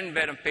this trend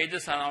where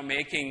pages are now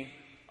making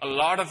a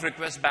lot of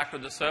requests back to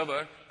the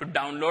server to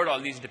download all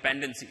these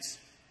dependencies.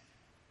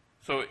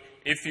 So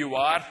if you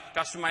are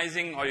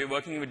customizing or you're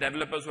working with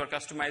developers who are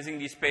customizing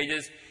these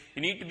pages,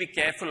 you need to be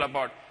careful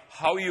about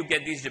how you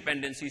get these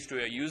dependencies to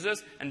your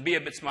users and be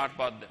a bit smart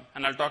about them.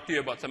 And I'll talk to you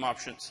about some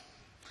options.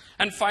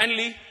 And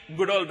finally,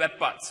 good old web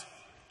paths.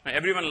 Now,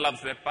 everyone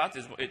loves web paths.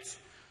 It's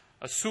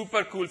a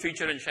super cool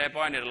feature in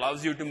SharePoint. It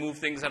allows you to move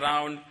things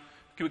around,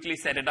 quickly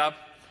set it up.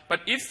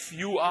 But if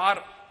you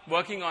are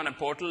working on a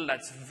portal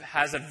that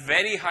has a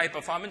very high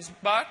performance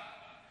bar,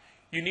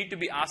 you need to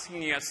be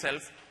asking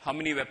yourself how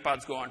many web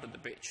paths go onto the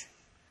page.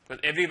 Because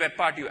every web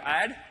path you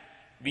add,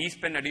 we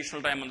spend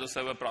additional time on the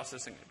server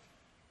processing it.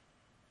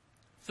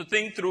 So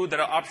think through,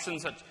 there are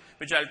options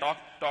which I'll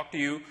talk to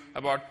you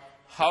about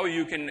how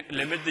you can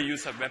limit the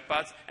use of web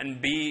paths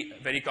and be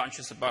very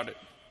conscious about it.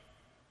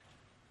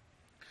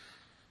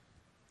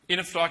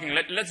 Enough talking.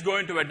 Let's go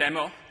into a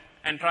demo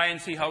and try and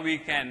see how we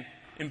can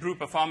improve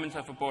performance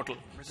of a portal.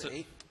 Where's it,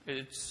 8?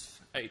 It's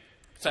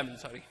 7,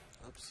 sorry.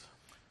 Oops.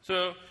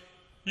 So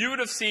you would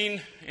have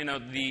seen,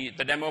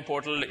 the demo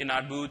portal in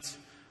our booths.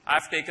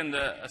 I've taken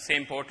the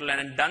same portal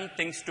and done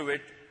things to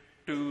it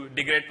to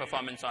degrade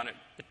performance on it.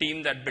 The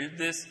team that built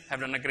this have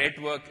done a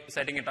great work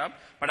setting it up,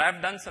 but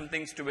I've done some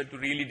things to it to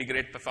really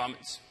degrade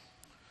performance.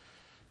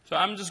 So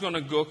I'm just going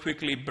to go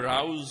quickly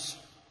browse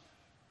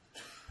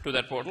to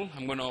that portal.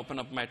 I'm going to open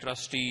up my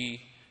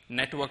trusty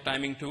network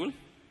timing tool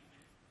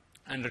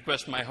and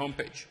request my home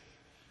page.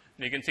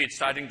 And you can see it's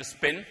starting to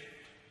spin.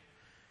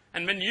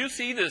 And when you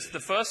see this, the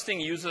first thing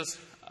users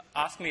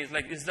ask me is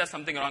like, is there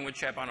something wrong with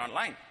SharePoint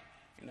Online?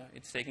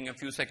 It's taking a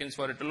few seconds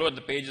for it to load.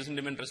 The page isn't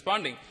even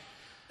responding.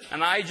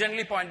 And I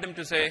generally point them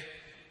to say,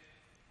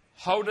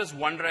 how does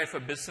OneDrive for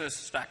Business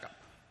stack up?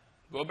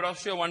 Go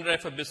browse your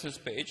OneDrive for Business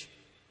page,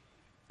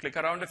 click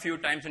around a few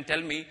times and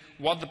tell me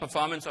what the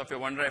performance of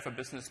your OneDrive for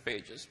Business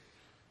page is.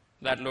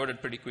 That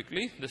loaded pretty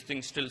quickly. This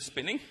thing's still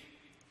spinning.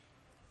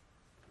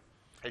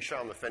 Hey,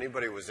 Shyam, if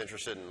anybody was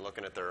interested in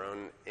looking at their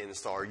own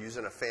install or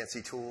using a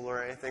fancy tool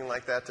or anything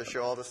like that to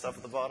show all the stuff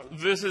at the bottom?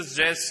 This is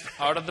just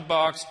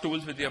out-of-the-box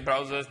tools with your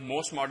browsers.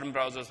 Most modern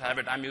browsers have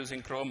it. I'm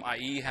using Chrome.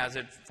 IE has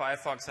it.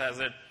 Firefox has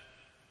it.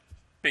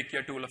 Pick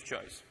your tool of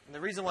choice. And the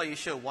reason why you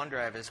show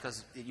OneDrive is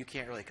because you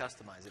can't really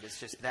customize it. It's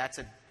just that's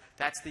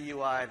the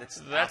UI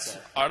that's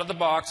out of the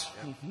box,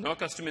 no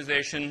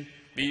customization.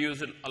 We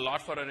use it a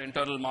lot for our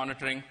internal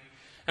monitoring.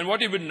 And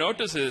what you would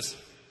notice is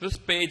this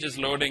page is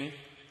loading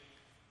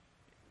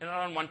in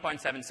around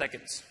 1.7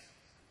 seconds.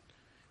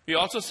 We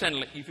also send,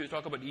 like, if you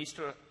talk about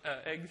Easter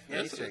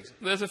eggs,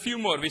 there's a few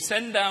more. We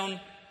send down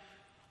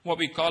what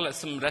we call as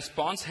some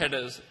response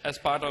headers as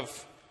part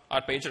of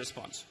our page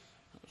response.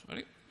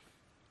 Sorry.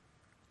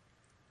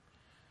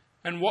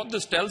 And what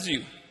this tells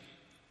you,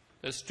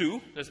 there's two.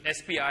 There's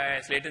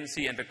SPIS,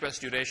 latency, and request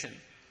duration.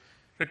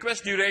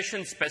 Request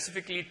duration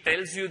specifically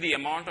tells you the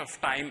amount of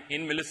time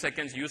in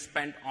milliseconds you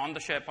spent on the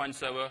SharePoint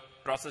server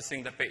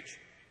processing the page.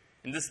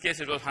 In this case,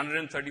 it was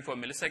 134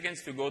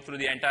 milliseconds to go through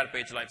the entire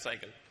page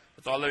lifecycle.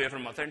 It's all the way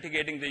from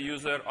authenticating the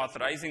user,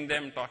 authorizing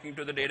them, talking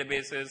to the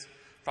databases,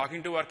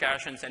 talking to our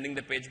cache, and sending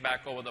the page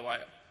back over the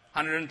wire.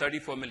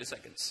 134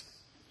 milliseconds.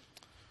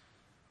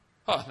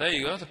 Oh, there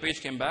you go. The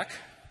page came back.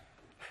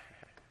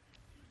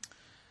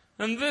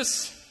 And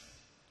this,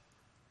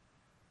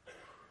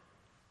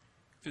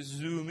 if you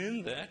zoom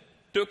in there,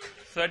 took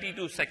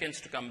 32 seconds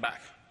to come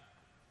back.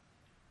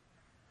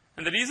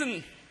 And the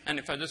reason, and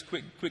if I just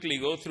quickly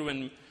go through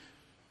and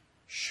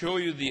show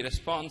you the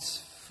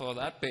response for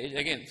that page,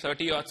 again,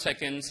 30-odd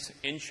seconds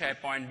in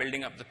SharePoint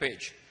building up the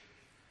page.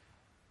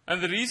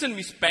 And the reason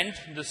we spent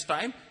this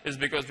time is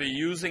because we're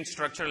using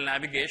structural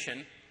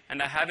navigation,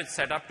 and I have it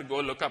set up to go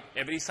look up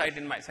every site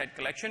in my site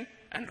collection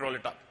and roll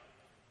it up.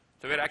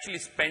 So we're actually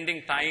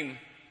spending time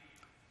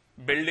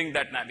building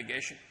that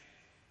navigation.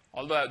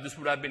 Although this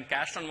would have been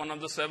cached on one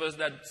of the servers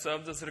that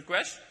served this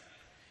request,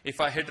 if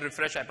I hit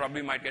refresh, I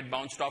probably might get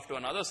bounced off to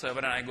another server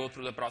and I go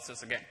through the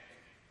process again.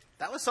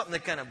 That was something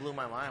that kind of blew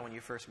my mind when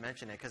you first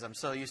mentioned it, because I'm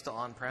so used to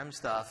on-prem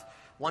stuff.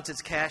 Once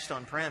it's cached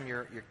on-prem,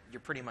 you're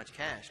pretty much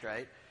cached,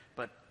 right?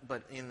 But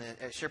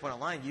at SharePoint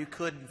Online, you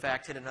could, in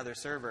fact, hit another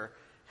server,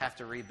 have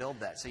to rebuild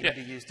that. So you need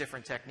to use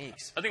different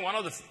techniques. I think one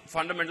of the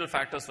fundamental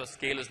factors for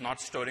scale is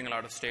not storing a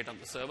lot of state on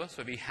the server.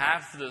 So we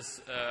have this,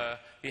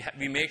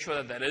 we make sure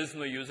that there is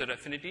no user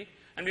affinity.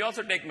 And we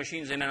also take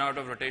machines in and out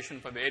of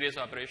rotation for various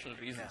operational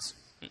reasons.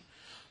 Yeah.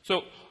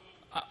 So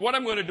what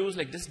I'm going to do is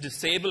like just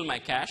disable my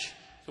cache.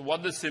 So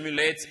what this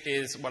simulates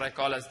is what I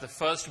call as the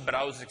first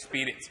browse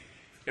experience.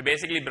 You're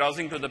basically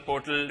browsing to the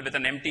portal with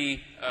an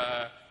empty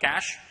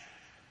cache.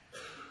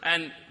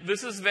 And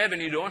this is where,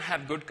 when you don't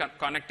have good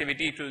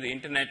connectivity to the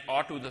internet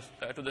or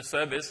to the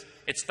service,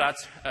 it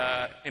starts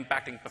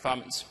impacting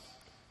performance.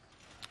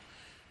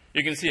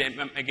 You can see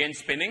I'm again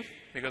spinning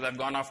because I've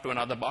gone off to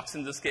another box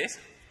in this case.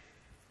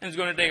 And it's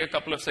going to take a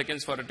couple of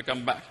seconds for it to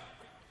come back.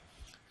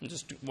 And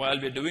just while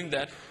we're doing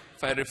that,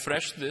 if I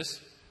refresh this,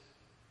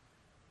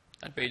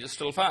 that page is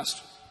still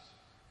fast.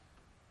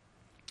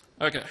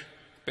 Okay,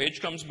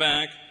 page comes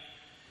back.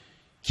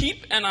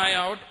 Keep an eye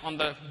out on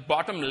the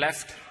bottom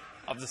left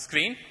of the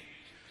screen,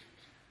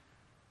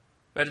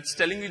 where it's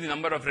telling you the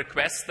number of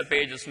requests the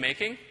page is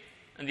making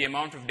and the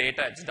amount of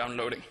data it's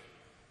downloading.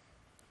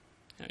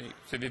 Okay,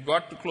 so we've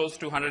got to close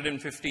to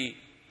 150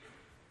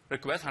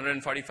 requests,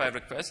 145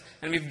 requests,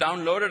 and we've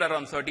downloaded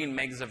around 13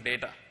 megs of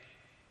data.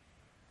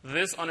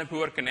 This, on a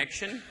poor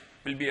connection,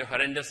 will be a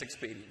horrendous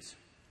experience.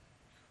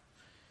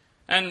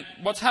 And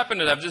what's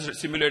happened is I've just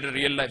simulated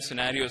real-life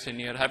scenarios in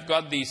here. I've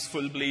got these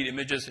full-bleed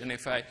images, and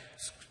if I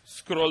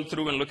scroll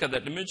through and look at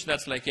that image,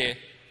 that's like a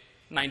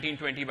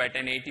 1920 by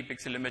 1080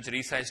 pixel image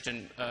resized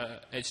in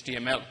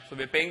HTML. So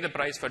we're paying the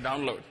price for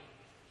download.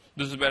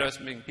 This is where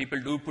people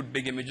do put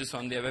big images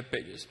on their web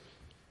pages.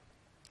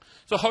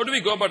 So how do we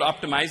go about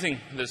optimizing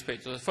this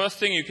page? So the first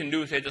thing you can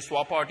do is just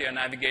swap out your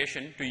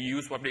navigation to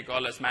use what we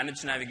call as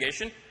managed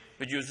navigation,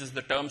 which uses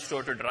the term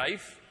store to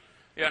drive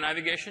your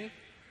navigation.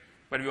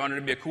 But we want it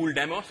to be a cool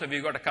demo, so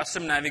we've got a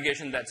custom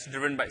navigation that's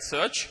driven by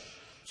search.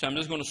 So I'm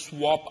just going to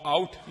swap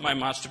out my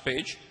master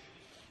page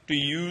to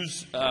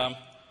use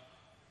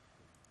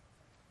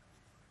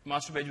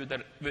master page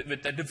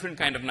with a different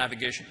kind of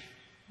navigation.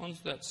 Once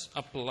that's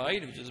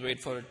applied, we just wait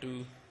for it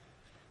to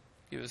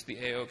give us the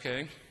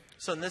A-OK.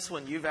 So in this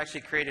one, you've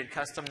actually created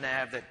custom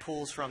nav that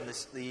pulls from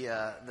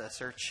the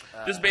search.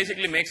 This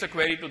basically makes a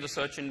query to the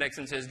search index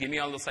and says, give me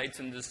all the sites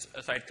in this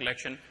site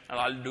collection, and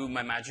I'll do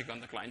my magic on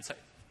the client side.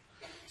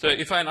 So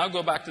if I now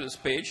go back to this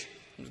page,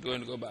 I'm just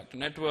going to go back to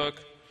network,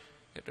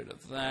 get rid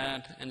of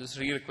that, and just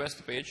re-request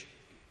the page.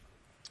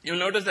 You'll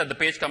notice that the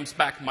page comes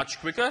back much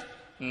quicker,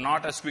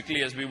 not as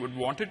quickly as we would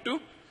want it to,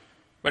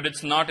 but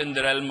it's not in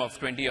the realm of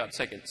 20-odd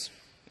seconds.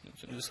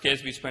 So in this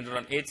case, we spent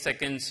around 8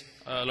 seconds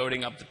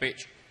loading up the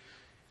page.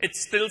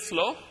 It's still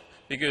slow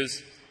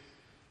because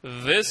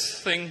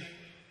this thing,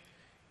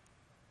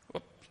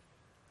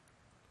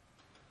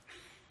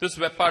 this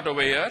web part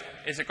over here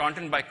is a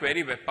content by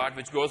query web part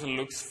which goes and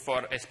looks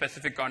for a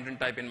specific content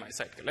type in my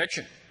site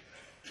collection.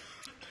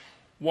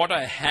 What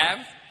I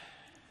have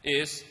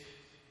is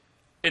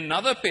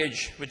another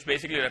page which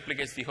basically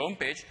replicates the home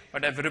page,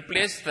 but I've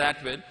replaced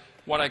that with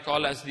what I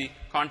call as the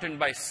content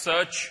by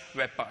search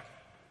web part.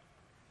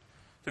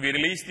 So we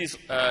released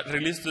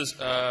this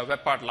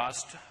web part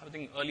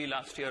early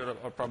last year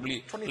or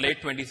probably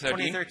late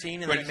 2013.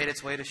 2013, and then it made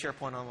its way to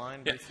SharePoint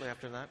Online briefly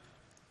after that.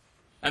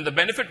 And the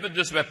benefit with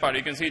this web part,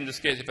 you can see in this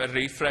case, if I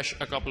refresh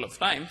a couple of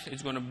times,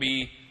 it's going to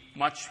be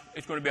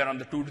around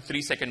the 2 to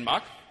 3 second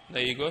mark.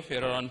 There you go.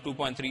 We're around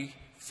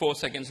 2.34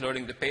 seconds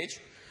loading the page.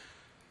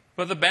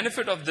 But the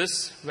benefit of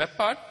this web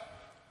part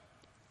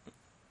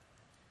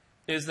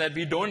is that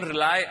we don't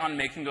rely on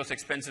making those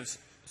expensive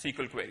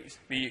SQL queries.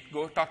 We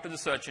go talk to the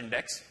search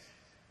index,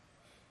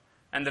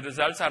 and the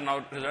results are now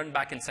returned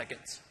back in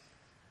seconds.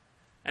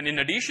 And in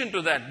addition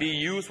to that, we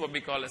use what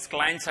we call as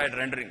client-side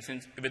rendering.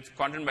 Since with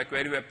content by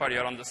query web part,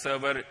 you're on the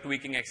server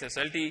tweaking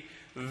XSLT.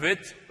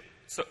 With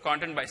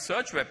content by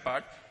search web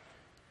part,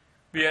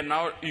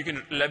 you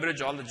can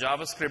leverage all the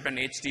JavaScript and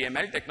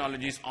HTML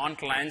technologies on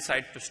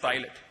client-side to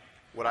style it.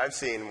 What I've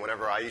seen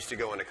whenever I used to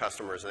go into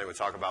customers and they would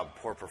talk about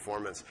poor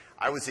performance,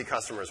 I would see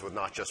customers with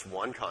not just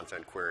one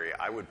content query.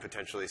 I would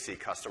potentially see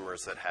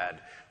customers that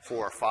had 4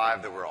 or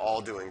 5 that were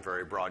all doing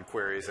very broad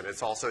queries, and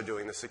it's also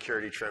doing the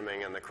security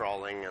trimming and the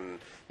crawling and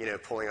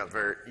pulling up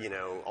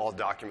all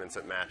documents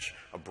that match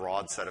a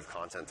broad set of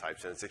content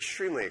types, and it's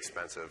extremely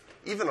expensive,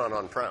 even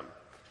on-prem.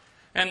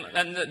 And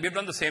we've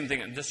done the same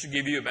thing, and just to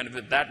give you a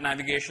benefit, that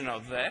navigation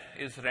out there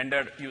is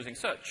rendered using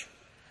search.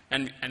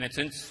 And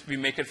since we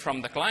make it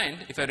from the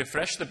client, if I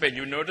refresh the page,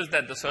 you notice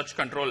that the search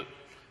control,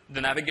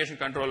 the navigation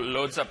control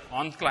loads up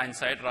on client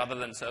side rather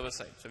than server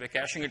side. So we're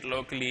caching it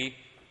locally,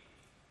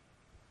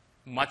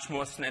 much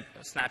more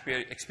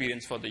snappier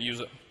experience for the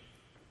user.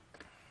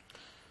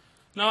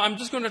 Now I'm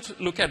just going to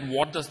look at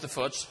what does the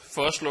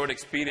first load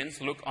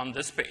experience look on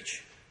this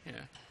page.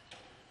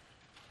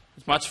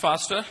 It's much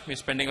faster. We're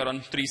spending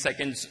around 3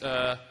 seconds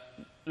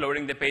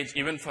loading the page,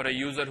 even for a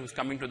user who's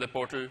coming to the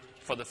portal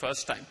for the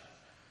first time.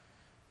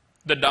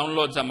 The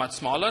downloads are much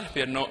smaller.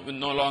 We are no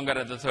longer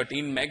at the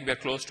 13 meg. We are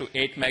close to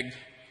 8 meg.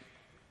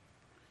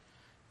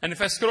 And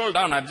if I scroll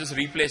down, I've just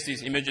replaced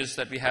these images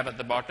that we have at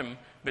the bottom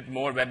with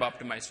more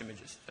web-optimized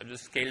images. I've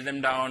just scaled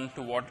them down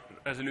to what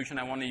resolution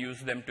I want to use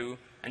them to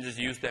and just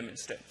use them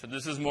instead. So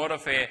this is more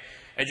of a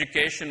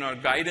education or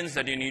guidance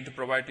that you need to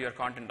provide to your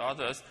content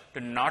authors to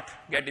not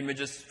get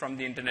images from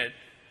the internet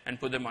and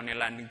put them on your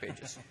landing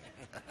pages.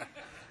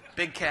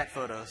 Big cat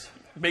photos.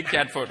 Big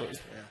cat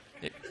photos.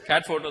 Yeah.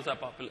 Cat photos are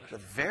popular. They're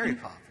very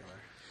popular.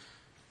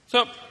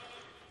 So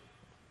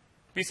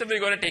we said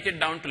we're going to take it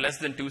down to less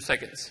than 2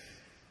 seconds.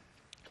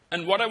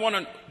 And what I want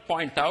to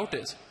point out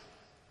is,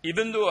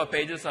 even though our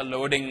pages are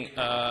loading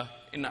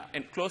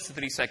in close to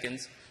 3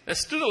 seconds,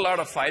 there's still a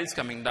lot of files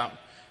coming down.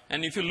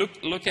 And if you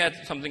look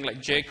at something like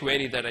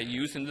jQuery that I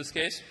use in this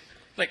case,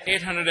 like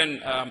 800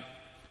 and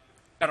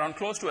around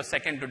close to a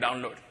second to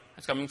download.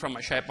 It's coming from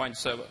my SharePoint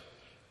server.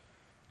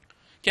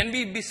 Can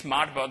we be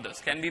smart about this?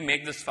 Can we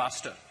make this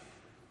faster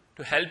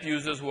to help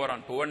users who are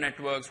on poor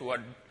networks, who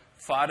are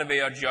far away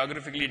or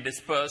geographically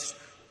dispersed,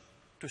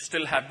 to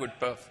still have good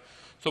perf?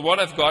 So what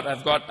I've got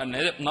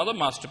another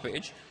master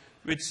page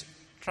which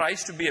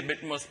tries to be a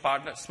bit more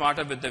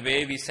smarter with the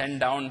way we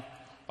send down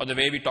or the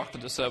way we talk to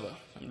the server.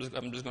 I'm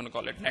just going to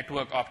call it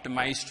network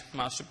optimized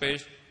master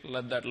page.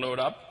 Let that load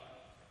up.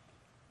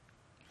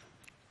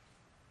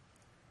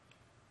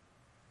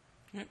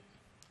 Okay.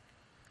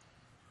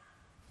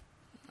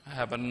 I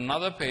have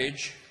another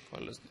page.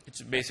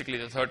 It's basically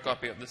the third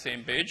copy of the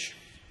same page.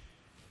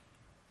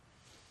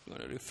 I'm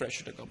going to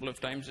refresh it a couple of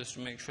times just to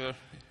make sure.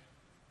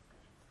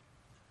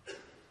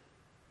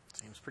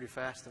 Seems pretty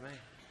fast to me.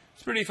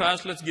 It's pretty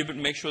fast. Let's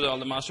make sure that all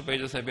the master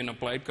pages have been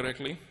applied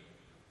correctly.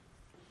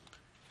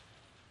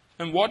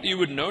 And what you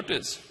would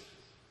notice,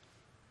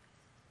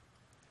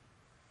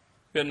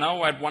 we are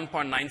now at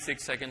 1.96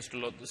 seconds to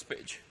load this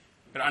page.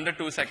 We're under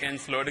 2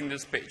 seconds loading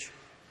this page.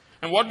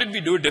 And what did we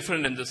do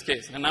different in this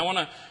case? And I want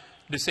to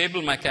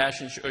disable my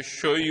cache and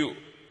show you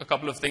a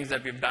couple of things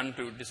that we've done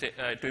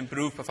to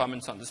improve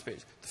performance on this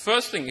page. The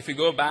first thing, if you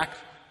go back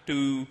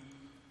to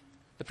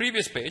the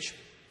previous page,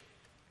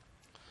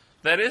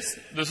 this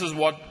is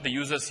what the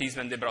user sees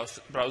when they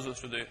browses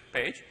to the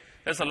page.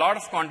 There's a lot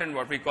of content,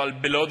 what we call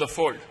below the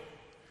fold.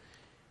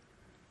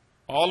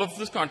 all of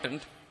this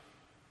content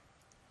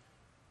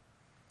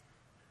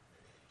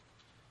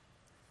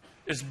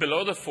is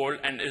below the fold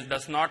and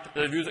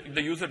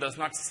the user does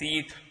not see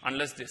it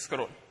unless they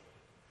scroll.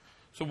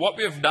 So what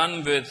we have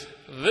done with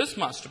this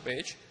master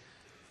page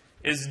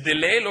is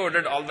delay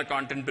loaded all the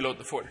content below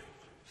the fold.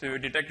 So we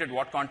detected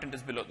what content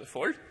is below the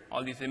fold,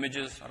 all these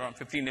images, around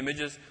 15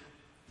 images.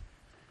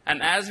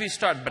 And as we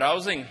start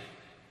browsing, you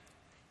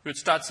would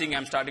start seeing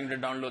I'm starting to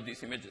download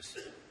these images.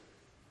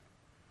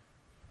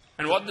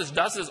 And what this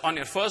does is on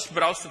your first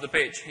browse to the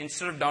page,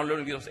 instead of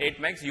downloading those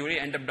 8 megs, you only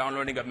end up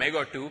downloading a meg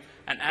or 2.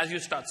 And as you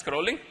start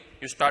scrolling,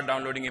 you start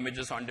downloading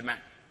images on demand.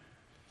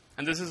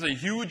 And this is a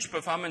huge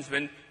performance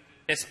win,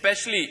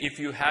 especially if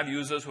you have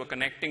users who are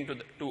connecting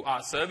to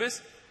our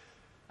service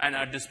and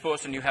are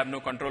dispersed and you have no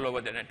control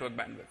over their network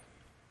bandwidth.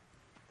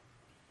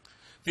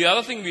 The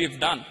other thing we've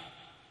done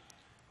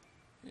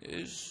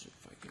is,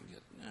 if I can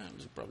get,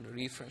 let's probably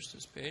refresh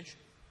this page,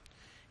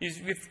 is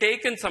we've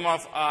taken some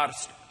of our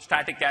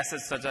static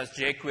assets such as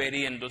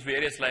jQuery and those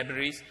various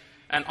libraries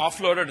and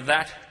offloaded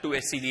that to a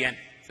CDN.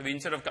 So we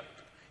instead of,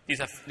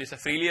 these are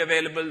freely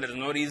available, there is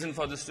no reason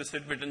for this to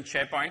sit within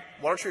SharePoint.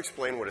 Why don't you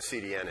explain what a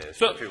CDN is?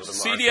 So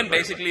CDN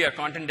basically are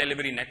content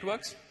delivery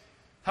networks.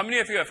 How many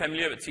of you are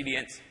familiar with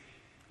CDNs?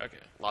 Okay.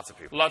 Lots of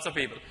people. Lots of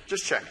people.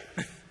 Just check.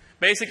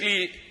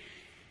 Basically,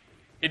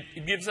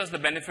 it gives us the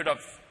benefit of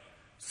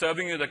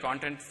serving you the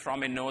content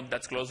from a node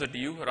that's closer to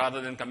you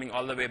rather than coming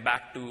all the way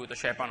back to the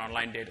SharePoint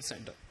Online data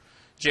center.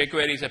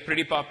 jQuery is a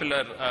pretty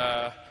popular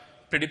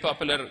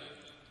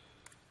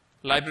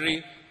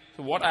library.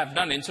 So what I've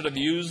done, instead of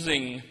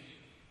using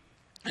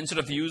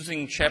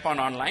SharePoint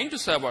Online to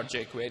serve out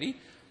jQuery,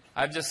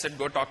 I've just said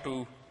go talk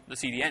to the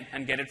CDN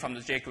and get it from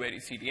the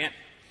jQuery CDN.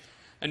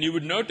 And you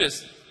would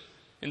notice,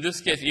 in this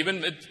case,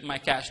 even with my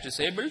cache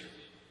disabled, it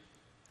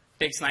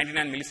takes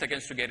 99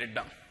 milliseconds to get it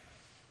done.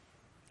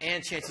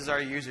 And chances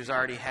are users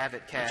already have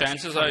it cached.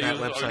 Chances are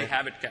users already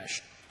have it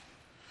cached.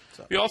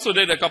 So we also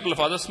did a couple of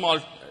other small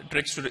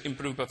tricks to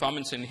improve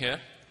performance in here.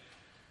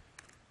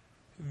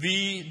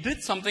 We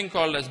did something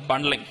called as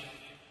bundling.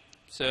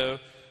 So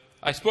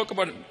I spoke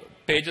about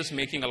pages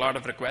making a lot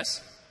of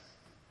requests.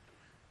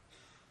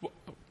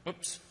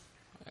 Oops,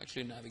 I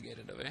actually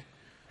navigated away.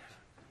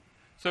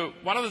 So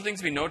one of the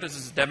things we noticed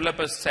is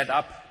developers set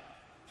up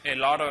a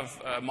lot of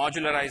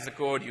modularize the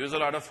code, use a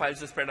lot of files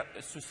to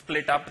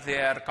split up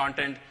their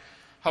content.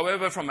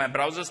 However, from a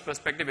browser's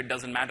perspective, it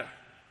doesn't matter.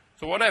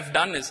 So what I've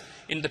done is,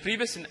 in the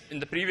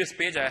previous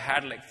page, I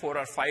had like 4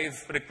 or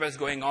 5 requests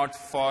going out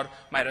for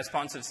my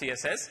responsive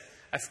CSS.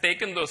 I've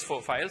taken those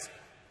 4 files,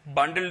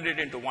 bundled it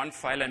into one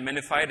file and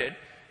minified it,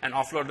 and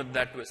offloaded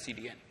that to a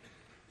CDN.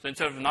 So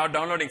instead of now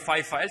downloading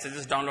 5 files, I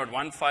just download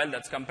one file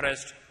that's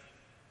compressed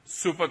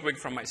super quick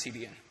from my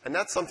CDN. And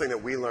that's something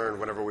that we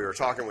learned whenever we were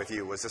talking with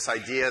you, was this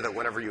idea that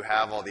whenever you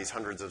have all these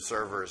hundreds of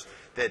servers,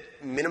 that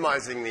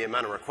minimizing the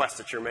amount of requests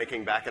that you're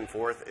making back and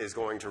forth is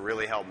going to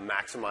really help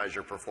maximize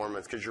your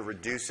performance, because you're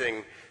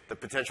reducing the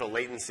potential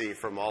latency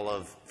from all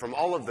of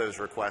those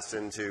requests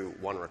into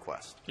one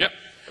request. Yep.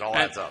 It all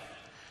adds up.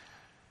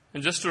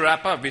 And just to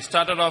wrap up, we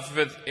started off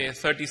with a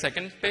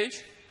 30-second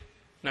page.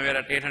 Now we're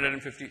at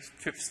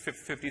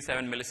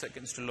 857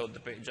 milliseconds to load the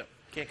page up.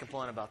 Can't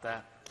complain about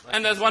that.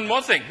 And there's one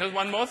more thing. There's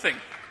one more thing.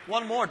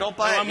 One more. Don't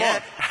buy it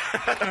yet.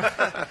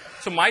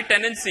 So my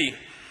tenancy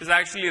is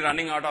actually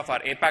running out of our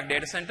APAC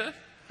data center,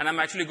 and I'm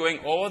actually going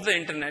over the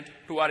internet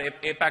to our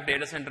APAC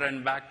data center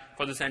and back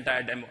for this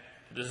entire demo.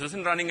 This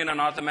isn't running in our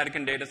North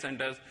American data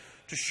centers,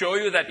 to show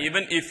you that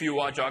even if you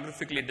are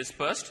geographically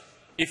dispersed,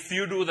 if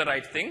you do the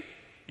right thing,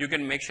 you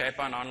can make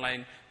SharePoint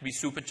Online be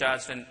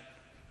supercharged and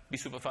be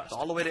super fast.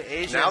 All the way to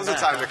Asia. Now's the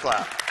time to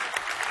clap.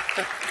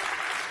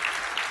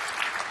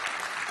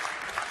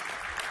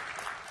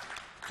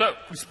 So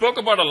we spoke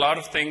about a lot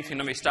of things.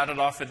 We started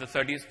off with a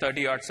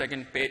 30-odd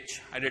second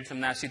page. I did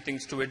some nasty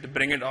things to it to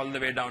bring it all the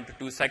way down to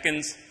 2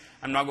 seconds.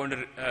 I'm not going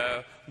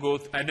to we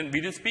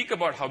didn't speak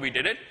about how we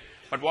did it,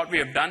 but what we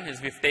have done is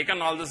we've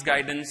taken all this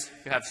guidance.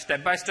 We have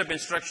step-by-step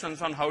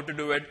instructions on how to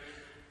do it.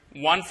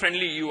 One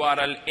friendly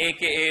URL,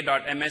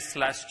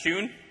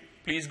 aka.ms/tune.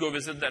 Please go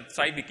visit that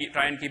site. We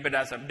try and keep it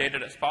as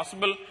updated as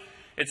possible.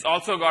 It's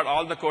also got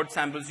all the code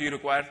samples you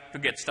require to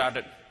get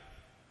started.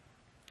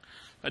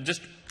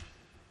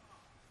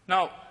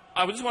 Now,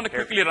 I just want to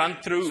quickly run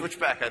through. Switch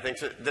back, I think.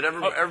 Did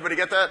everybody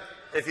get that?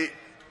 It's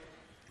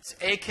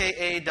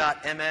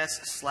aka.ms/tune.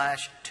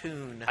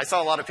 I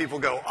saw a lot of people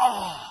go,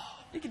 oh.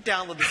 You can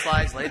download the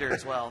slides later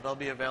as well. They'll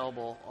be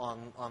available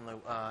on the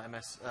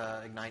MS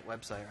Ignite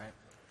website, right?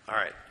 All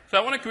right. So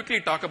I want to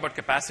quickly talk about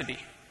capacity.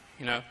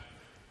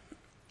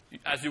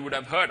 As you would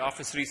have heard,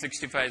 Office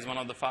 365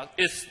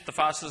 is the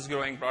fastest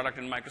growing product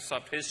in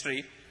Microsoft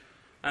history,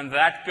 and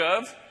that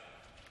curve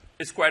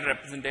is quite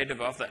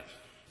representative of that.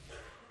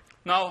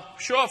 Now,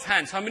 show of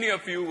hands, how many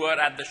of you were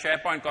at the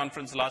SharePoint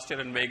conference last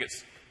year in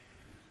Vegas?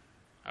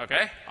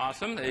 Okay,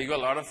 awesome. There you go, a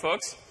lot of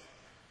folks.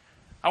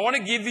 I want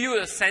to give you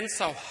a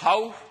sense of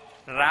how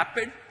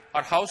rapid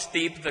or how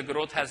steep the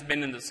growth has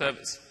been in the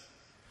service.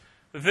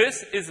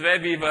 This is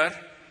where we were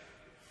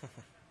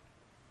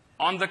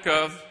on the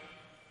curve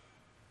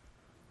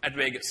at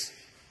Vegas.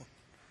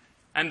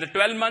 And the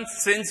 12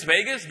 months since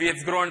Vegas, we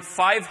have grown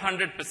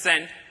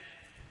 500%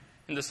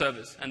 in the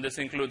service. And this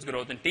includes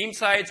growth in team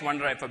sites,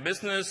 OneDrive for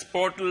Business,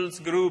 portals,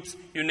 groups,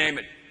 you name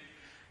it.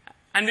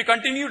 And we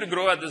continue to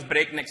grow at this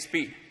breakneck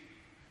speed.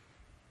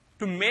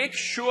 To make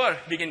sure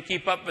we can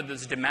keep up with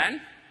this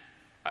demand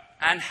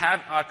and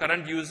have our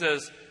current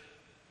users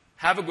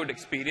have a good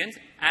experience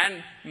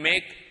and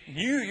make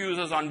new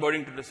users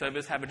onboarding to the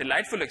service have a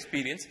delightful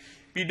experience,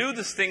 we do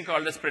this thing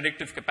called as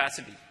predictive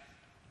capacity.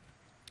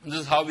 This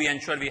is how we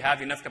ensure we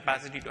have enough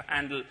capacity to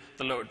handle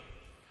the load.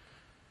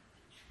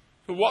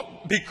 So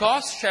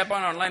because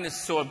SharePoint Online is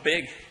so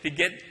big, we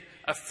get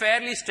a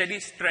fairly steady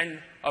trend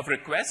of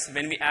requests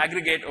when we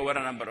aggregate over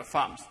a number of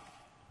farms.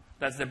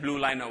 That's the blue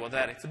line over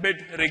there. It's a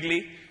bit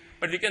wriggly,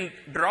 but we can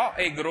draw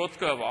a growth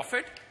curve of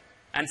it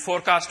and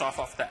forecast off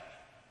of that.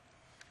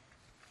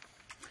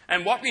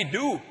 And what we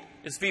do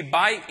is we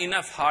buy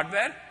enough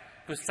hardware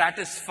to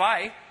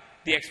satisfy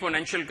the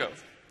exponential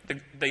curve,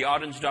 the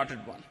orange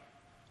dotted one.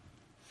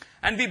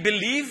 And we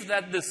believe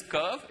that this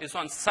curve is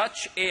on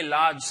such a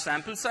large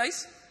sample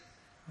size,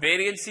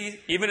 variances,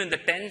 even in the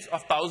tens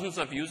of thousands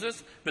of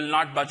users, will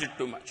not budget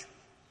too much.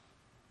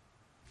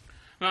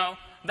 Now,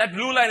 that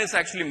blue line is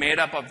actually made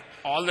up of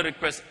all the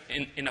requests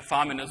in a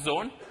farm in a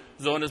zone.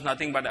 Zone is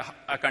nothing but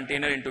a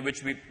container into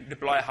which we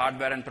deploy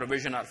hardware and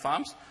provision our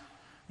farms.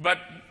 But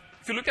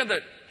if you look at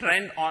the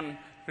trend on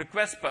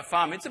requests per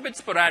farm, it's a bit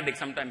sporadic.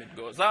 Sometimes it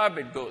goes up,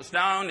 it goes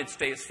down, it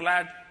stays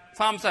flat.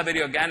 Farms are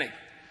very organic.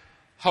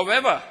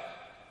 However,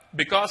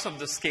 because of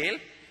the scale,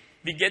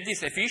 we get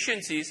these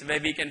efficiencies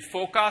where we can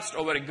forecast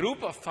over a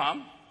group of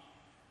farms,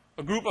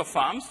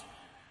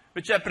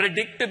 which are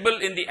predictable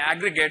in the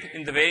aggregate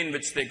in the way in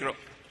which they grow.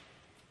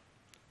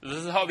 This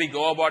is how we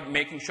go about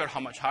making sure how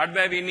much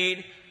hardware we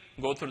need,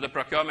 go through the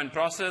procurement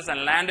process,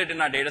 and land it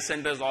in our data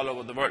centers all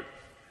over the world.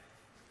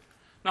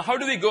 Now, how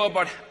do we go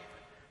about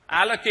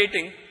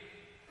allocating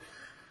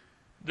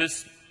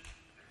this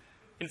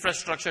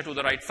infrastructure to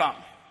the right farm?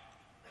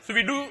 So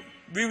we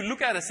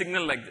look at a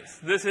signal like this.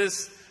 This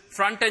is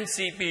front-end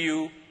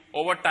CPU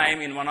over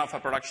time in one of our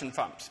production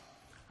farms.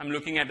 I'm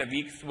looking at a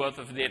week's worth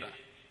of data.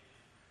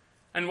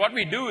 And what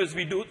we do is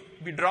we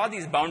draw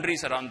these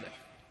boundaries around them.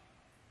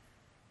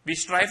 We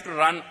strive to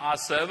run our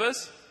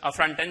servers, our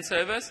front-end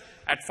servers,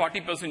 at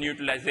 40%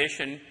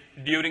 utilization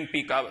during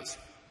peak hours.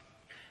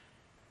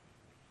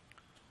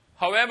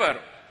 However,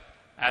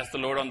 as the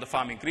load on the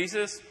farm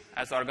increases,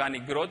 as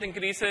organic growth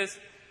increases,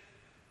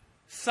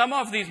 some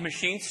of these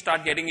machines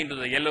start getting into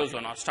the yellow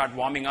zone or start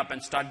warming up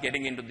and start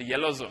getting into the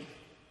yellow zone.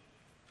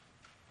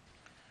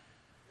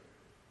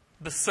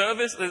 The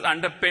service is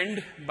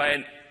underpinned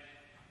by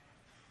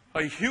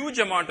a huge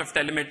amount of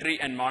telemetry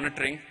and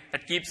monitoring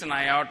that keeps an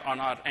eye out on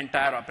our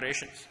entire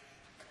operations.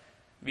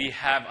 We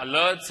have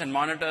alerts and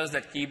monitors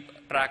that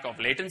keep track of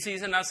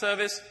latencies in our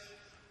service,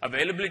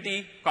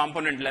 availability,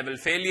 component level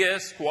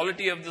failures,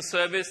 quality of the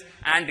service,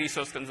 and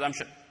resource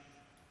consumption.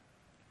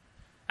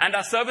 And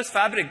our service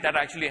fabric that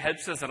actually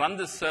helps us run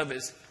this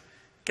service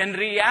can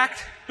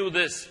react to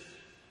this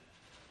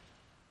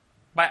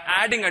by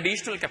adding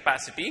additional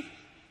capacity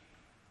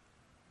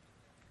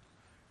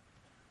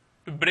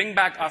to bring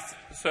back our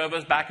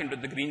servers back into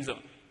the green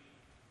zone.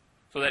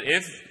 So that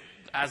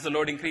as the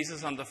load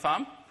increases on the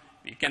farm,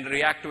 we can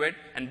react to it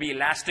and be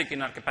elastic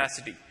in our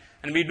capacity.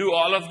 And we do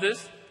all of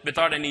this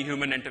without any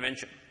human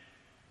intervention.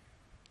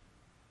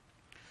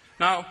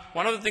 Now,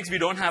 one of the things we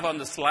don't have on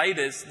the slide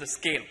is the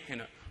scale.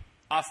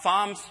 Our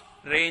farms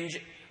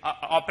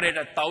operate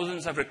at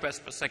thousands of requests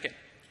per second.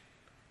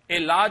 A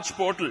large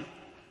portal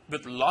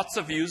with lots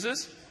of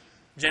users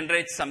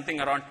generates something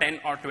around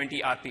 10 or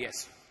 20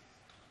 RPS,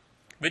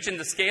 which in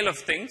the scale of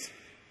things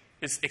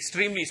is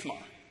extremely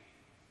small.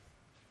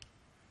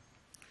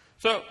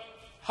 So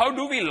how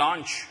do we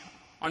launch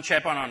on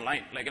SharePoint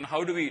Online?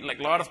 How do we,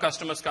 a lot of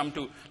customers come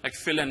to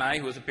Phil and I,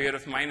 who is a peer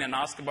of mine, and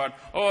ask about,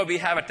 we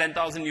have a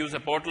 10,000 user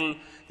portal.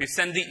 We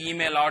send the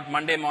email out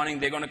Monday morning.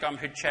 They're going to come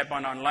hit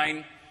SharePoint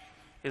Online.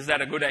 Is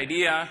that a good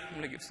idea?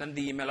 I'm like, you send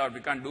the email out. We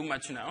can't do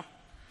much now.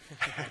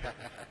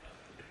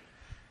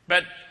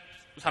 But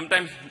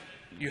sometimes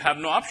you have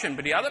no option.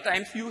 But the other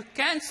times, you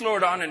can slow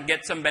down and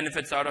get some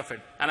benefits out of it.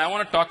 And I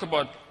want to talk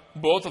about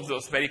both of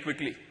those very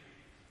quickly.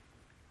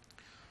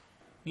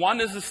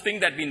 One is this thing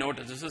that we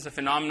notice. This is a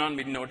phenomenon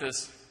we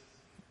notice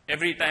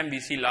every time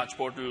we see large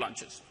portal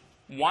launches.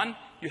 One,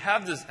 you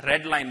have this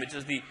red line, which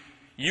is the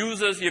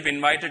users you've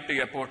invited to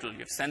your portal.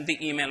 You've sent the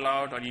email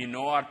out, or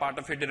are part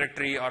of your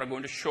directory, or are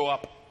going to show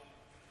up.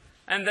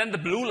 And then the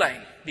blue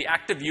line, the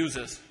active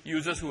users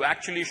who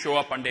actually show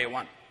up on day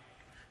one.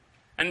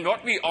 And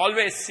what we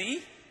always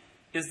see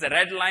is the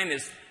red line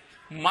is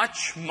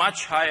much,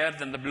 much higher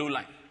than the blue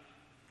line.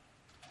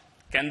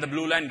 Can the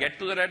blue line get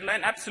to the red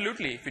line?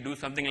 Absolutely. If you do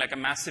something like a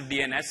massive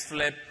DNS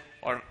flip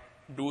or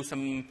do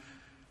some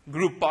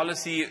group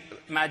policy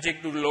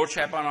magic to load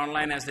SharePoint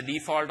Online as the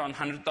default on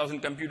 100,000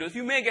 computers,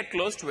 you may get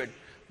close to it.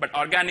 But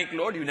organic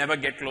load, you never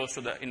get close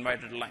to the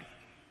invited line.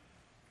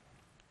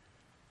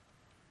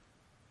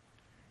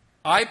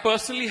 I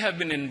personally have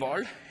been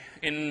involved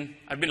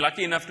I've been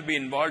lucky enough to be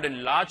involved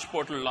in large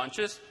portal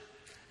launches.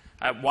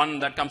 One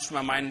that comes to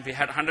my mind, we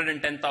had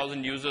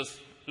 110,000 users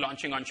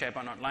launching on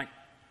SharePoint Online.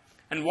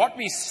 And what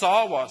we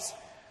saw was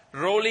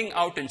rolling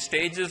out in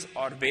stages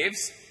or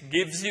waves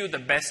gives you the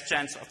best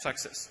chance of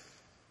success.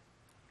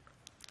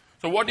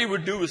 So what you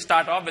would do is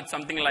start off with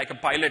something like a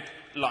pilot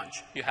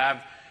launch. You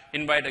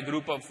invite a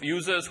group of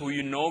users who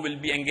you know will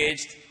be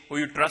engaged, who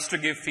you trust to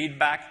give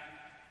feedback.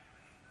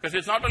 Because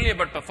it's not only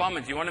about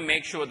performance. You want to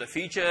make sure the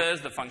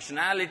features, the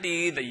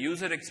functionality, the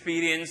user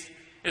experience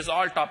is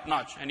all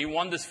top-notch. And you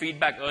want this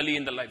feedback early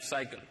in the life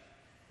cycle.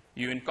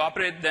 You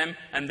incorporate them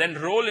and then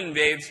roll in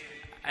waves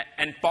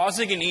and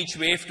pausing in each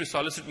wave to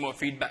solicit more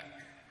feedback.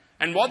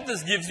 And what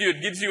this gives you,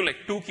 it gives you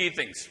like two key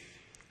things.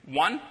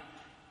 One,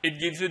 it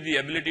gives you the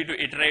ability to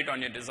iterate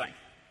on your design.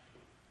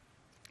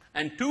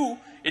 And two,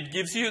 it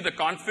gives you the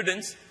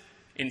confidence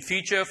in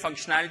feature,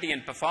 functionality,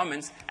 and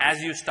performance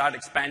as you start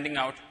expanding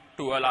out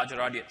to a larger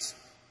audience.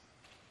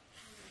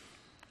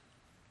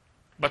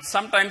 But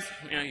sometimes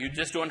you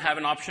just don't have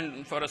an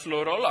option for a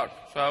slow rollout.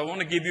 So I want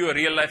to give you a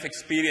real-life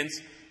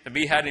experience that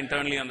we had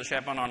internally on the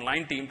SharePoint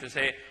Online team to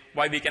say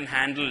why we can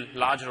handle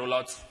large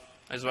rollouts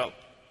as well.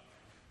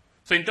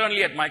 So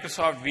internally at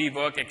Microsoft, we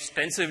work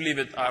extensively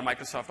with our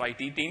Microsoft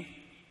IT team.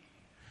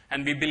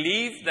 And we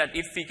believe that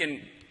if we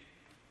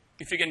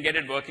can get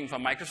it working for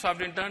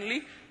Microsoft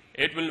internally,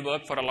 it will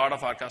work for a lot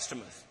of our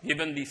customers,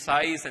 given the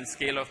size and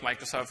scale of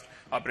Microsoft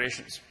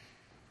operations.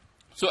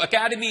 So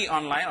Academy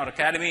Online, or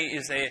Academy,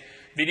 is a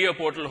video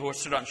portal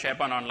hosted on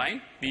SharePoint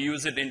Online. We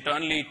use it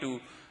internally to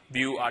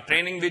view our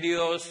training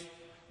videos,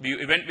 view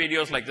event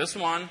videos like this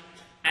one,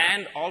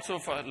 and also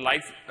for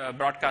live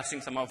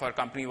broadcasting some of our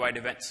company-wide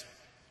events.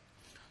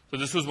 So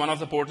this was one of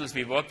the portals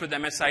we worked with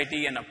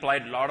MSIT and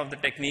applied a lot of the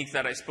techniques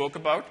that I spoke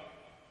about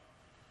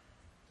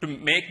to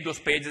make those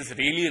pages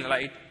really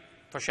right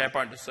for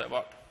SharePoint to serve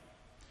out.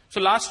 So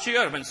last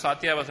year, when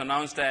Satya was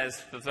announced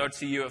as the third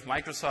CEO of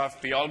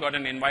Microsoft, we all got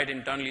an invite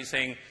internally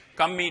saying,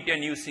 come meet your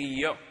new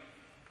CEO.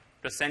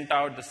 It was sent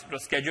out, it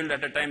was scheduled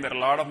at a time where a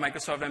lot of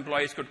Microsoft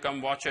employees could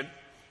come watch it.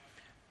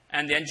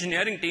 And the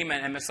engineering team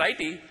at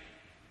MSIT,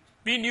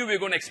 we knew we were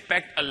going to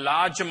expect a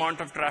large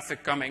amount of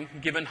traffic coming,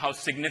 given how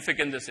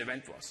significant this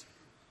event was.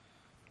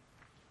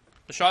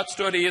 The short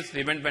story is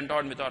the event went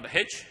on without a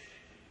hitch,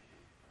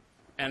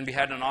 and we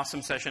had an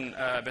awesome session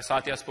where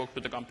Satya spoke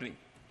to the company.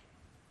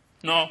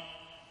 Now,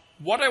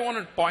 what I want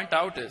to point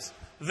out is,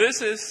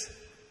 this is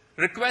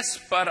requests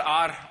per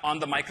hour on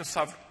the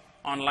Microsoft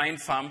Online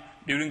farm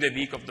during the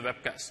week of the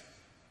webcast.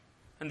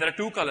 And there are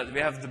two colors.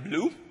 We have the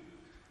blue,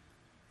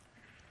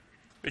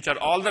 which are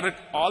all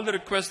the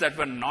requests that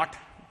were not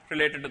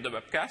related to the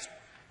webcast.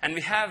 And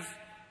we have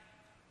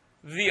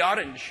the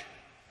orange,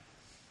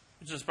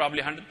 which is probably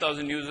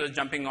 100,000 users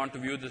jumping on to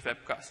view this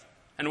webcast.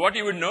 And what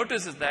you would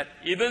notice is that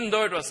even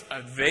though it was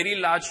a very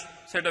large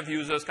set of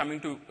users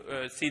coming to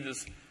see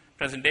this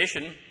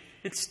presentation,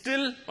 it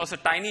still was a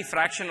tiny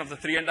fraction of the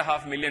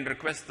 3.5 million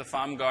requests the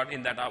farm got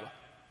in that hour.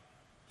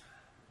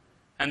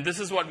 And this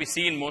is what we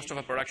see in most of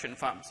our production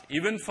farms.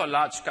 Even for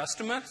large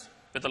customers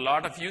with a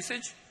lot of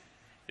usage,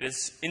 it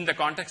is in the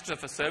context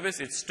of a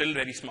service, it's still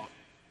very small.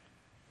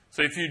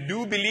 So if you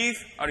do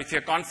believe, or if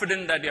you're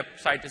confident that your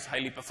site is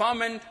highly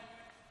performant,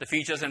 the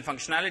features and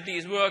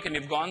functionalities work, and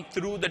you've gone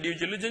through the due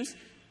diligence,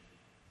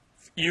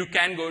 you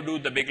can go do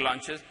the big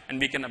launches, and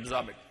we can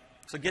absorb it.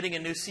 So getting a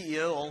new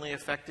CEO only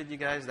affected you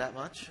guys that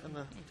much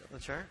on the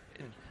chart?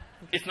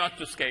 It's not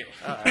to scale.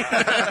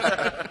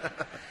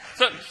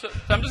 So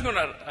I'm just going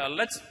to,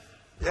 let's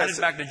hand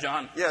it back to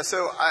John. Yeah,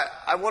 so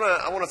I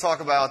want to talk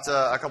about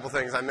a couple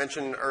things. I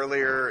mentioned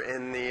earlier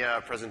in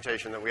the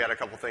presentation that we had a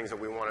couple things that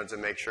we wanted to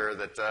make sure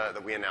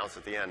that we announced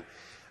at the end.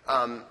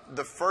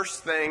 The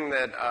first thing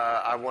that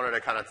I wanted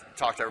to kind of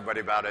talk to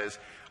everybody about is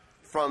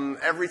from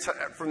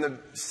the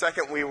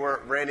second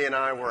Randy and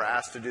I were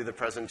asked to do the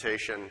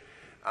presentation,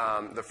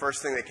 the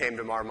first thing that came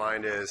to our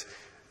mind is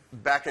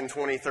back in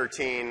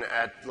 2013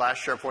 at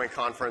last SharePoint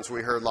conference,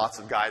 we heard lots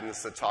of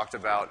guidance that talked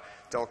about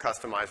don't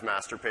customize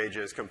master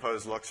pages,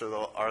 compose looks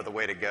are the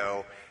way to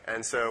go.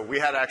 And so we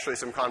had actually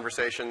some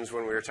conversations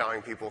when we were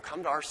telling people,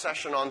 come to our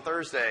session on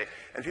Thursday.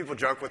 And people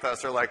joke with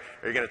us, they're like,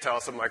 are you going to tell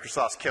us that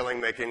Microsoft's killing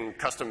making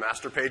custom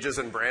master pages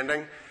and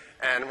branding?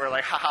 And we're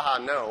like, ha ha ha,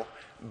 no.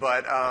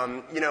 But,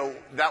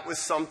 that was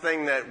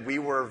something that we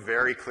were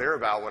very clear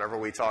about whenever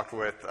we talked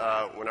with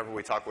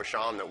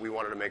Shyam, that we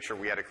wanted to make sure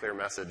we had a clear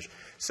message.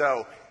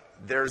 So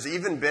there's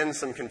even been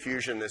some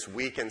confusion this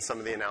week in some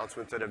of the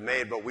announcements that have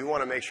made, but we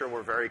want to make sure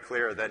we're very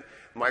clear that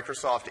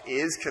Microsoft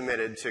is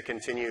committed to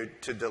continue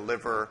to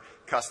deliver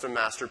custom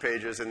master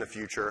pages in the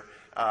future.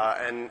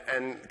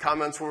 And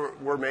comments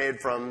were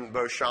made from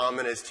both Shyam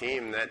and his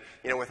team that,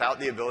 without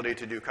the ability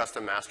to do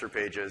custom master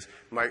pages,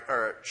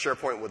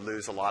 SharePoint would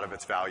lose a lot of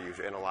its value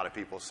in a lot of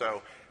people.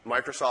 So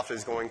Microsoft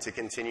is going to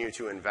continue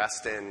to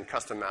invest in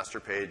custom master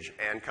page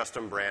and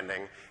custom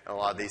branding and a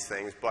lot of these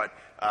things. But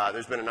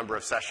there's been a number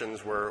of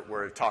sessions where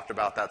we've talked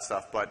about that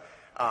stuff. But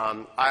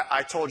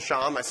I told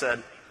Shyam, I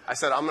said, I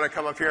said, I'm going to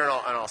come up here and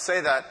I'll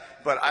say that,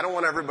 but I don't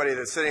want everybody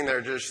that's sitting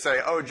there to just say,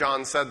 oh,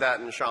 John said that,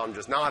 and Sham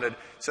just nodded.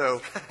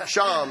 So,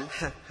 Sham,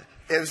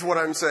 is what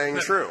I'm saying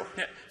true?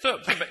 Yeah. So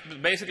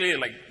basically,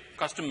 like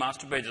custom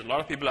master pages, a lot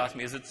of people ask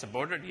me, is it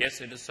supported?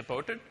 Yes, it is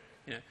supported.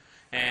 Yeah.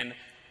 And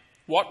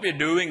what we're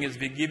doing is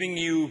we're giving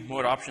you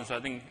more options. So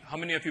I think, how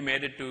many of you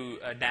made it to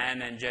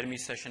Dan and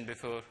Jeremy's session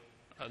before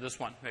this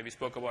one, where we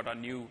spoke about our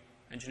new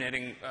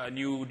engineering,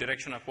 new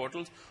direction of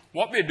portals?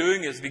 What we're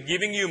doing is we're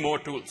giving you more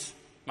tools.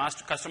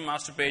 Custom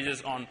master pages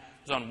is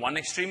on one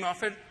extreme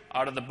of it.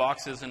 Out of the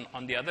box is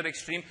on the other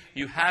extreme.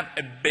 You have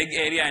a big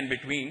area in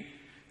between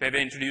where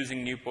we're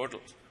introducing new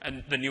portals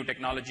and the new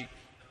technology.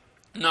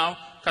 Now,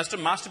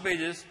 custom master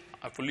pages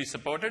are fully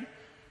supported.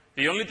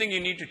 The only thing you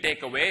need to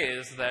take away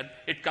is that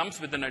it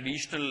comes with an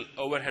additional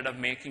overhead of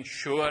making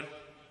sure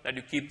that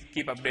you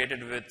keep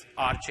updated with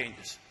our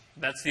changes.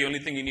 That's the only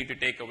thing you need to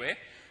take away,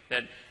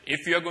 that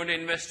if you're going to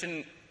invest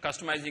in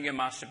customizing your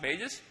master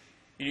pages,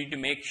 you need to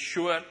make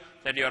sure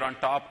that you're on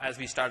top as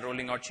we start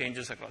rolling out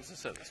changes across the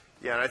service.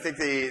 Yeah, and I think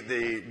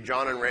the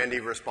John and Randy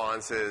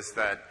response is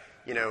that,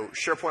 you know,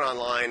 SharePoint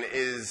Online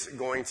is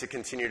going to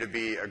continue to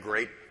be a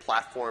great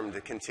platform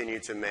to continue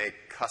to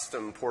make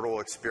custom portal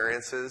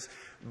experiences,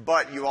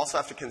 but you also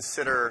have to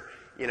consider,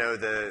 you know,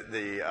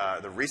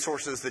 the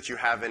resources that you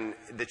have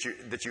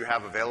that you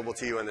have available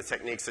to you and the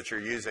techniques that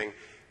you're using.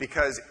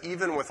 Because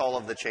even with all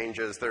of the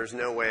changes, there's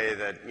no way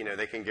that, you know,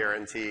 they can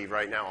guarantee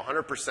right now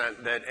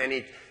 100% that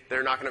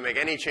they're not going to make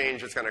any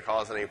change that's going to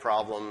cause any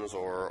problems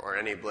or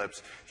any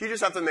blips. So you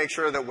just have to make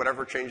sure that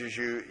whatever changes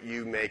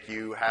you make,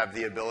 you have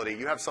the ability,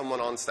 you have someone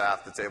on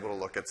staff that's able to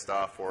look at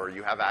stuff, or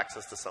you have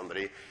access to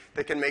somebody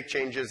that can make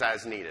changes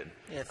as needed.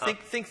 Yeah,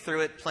 think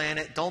through it, plan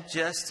it. Don't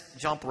just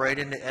jump right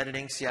into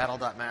editing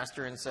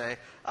Seattle.master and say,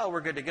 oh,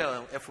 we're good to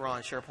go if we're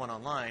on SharePoint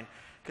Online,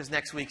 because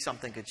next week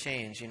something could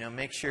change. You know,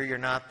 make sure you're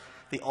not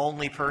the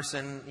only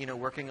person, you know,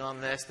 working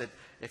on this, that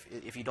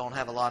if you don't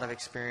have a lot of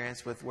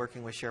experience with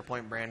working with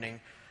SharePoint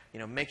branding, you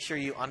know, make sure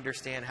you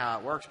understand how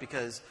it works,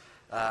 because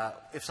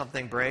if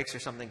something breaks or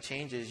something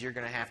changes, you're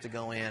going to have to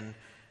go in,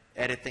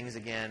 edit things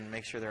again,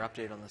 make sure they're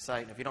updated on the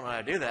site. And if you don't know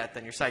how to do that,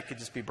 then your site could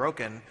just be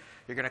broken.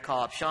 You're going to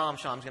call up Sham.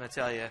 Sham's going to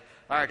tell you,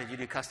 all right, did you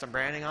do custom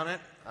branding on it?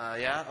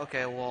 Yeah?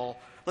 Okay, well,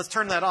 let's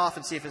turn that off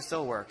and see if it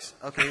still works.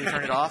 Okay, you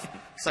turn it off.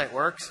 Site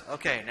works.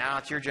 Okay, now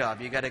it's your job.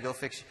 You got to go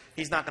fix.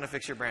 He's not going to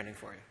fix your branding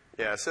for you.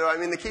 Yeah, so I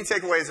mean, the key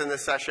takeaways in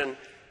this session,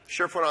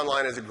 SharePoint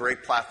Online is a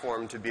great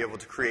platform to be able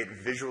to create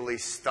visually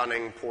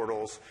stunning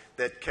portals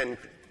that can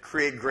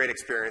create great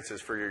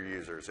experiences for your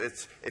users.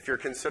 If you're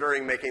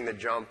considering making the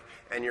jump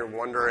and you're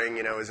wondering,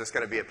 you know, is this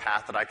going to be a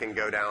path that I can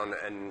go down,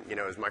 and, you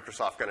know, is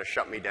Microsoft going to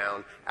shut me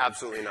down?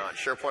 Absolutely not.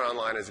 SharePoint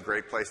Online is a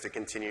great place to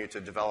continue to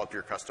develop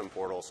your custom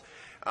portals.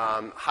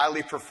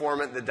 Highly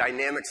performant, the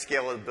dynamic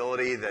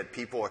scalability that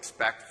people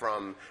expect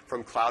from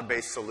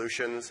cloud-based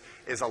solutions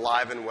is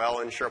alive and well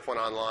in SharePoint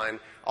Online.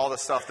 All the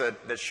stuff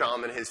that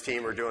Sham and his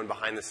team are doing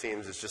behind the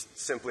scenes is just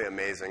simply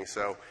amazing.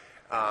 So,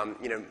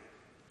 you know,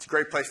 it's a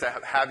great place to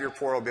have your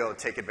portal, be able to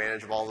take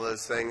advantage of all of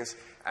those things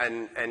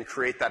and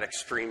create that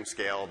extreme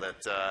scale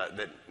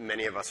that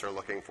many of us are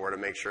looking for, to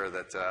make sure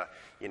that,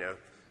 you know,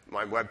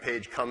 my web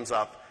page comes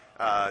up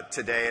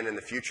today and in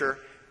the future.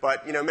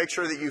 But, you know, make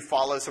sure that you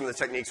follow some of the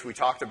techniques we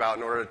talked about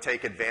in order to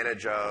take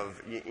advantage of,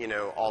 you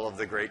know, all of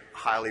the great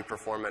highly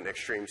performant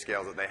extreme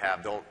scales that they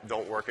have.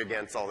 Don't work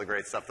against all the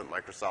great stuff that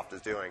Microsoft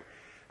is doing.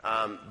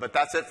 But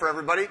that's it for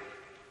everybody.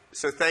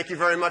 So thank you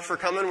very much for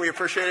coming. We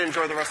appreciate it.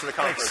 Enjoy the rest of the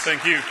conference.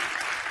 Thanks. Thank you.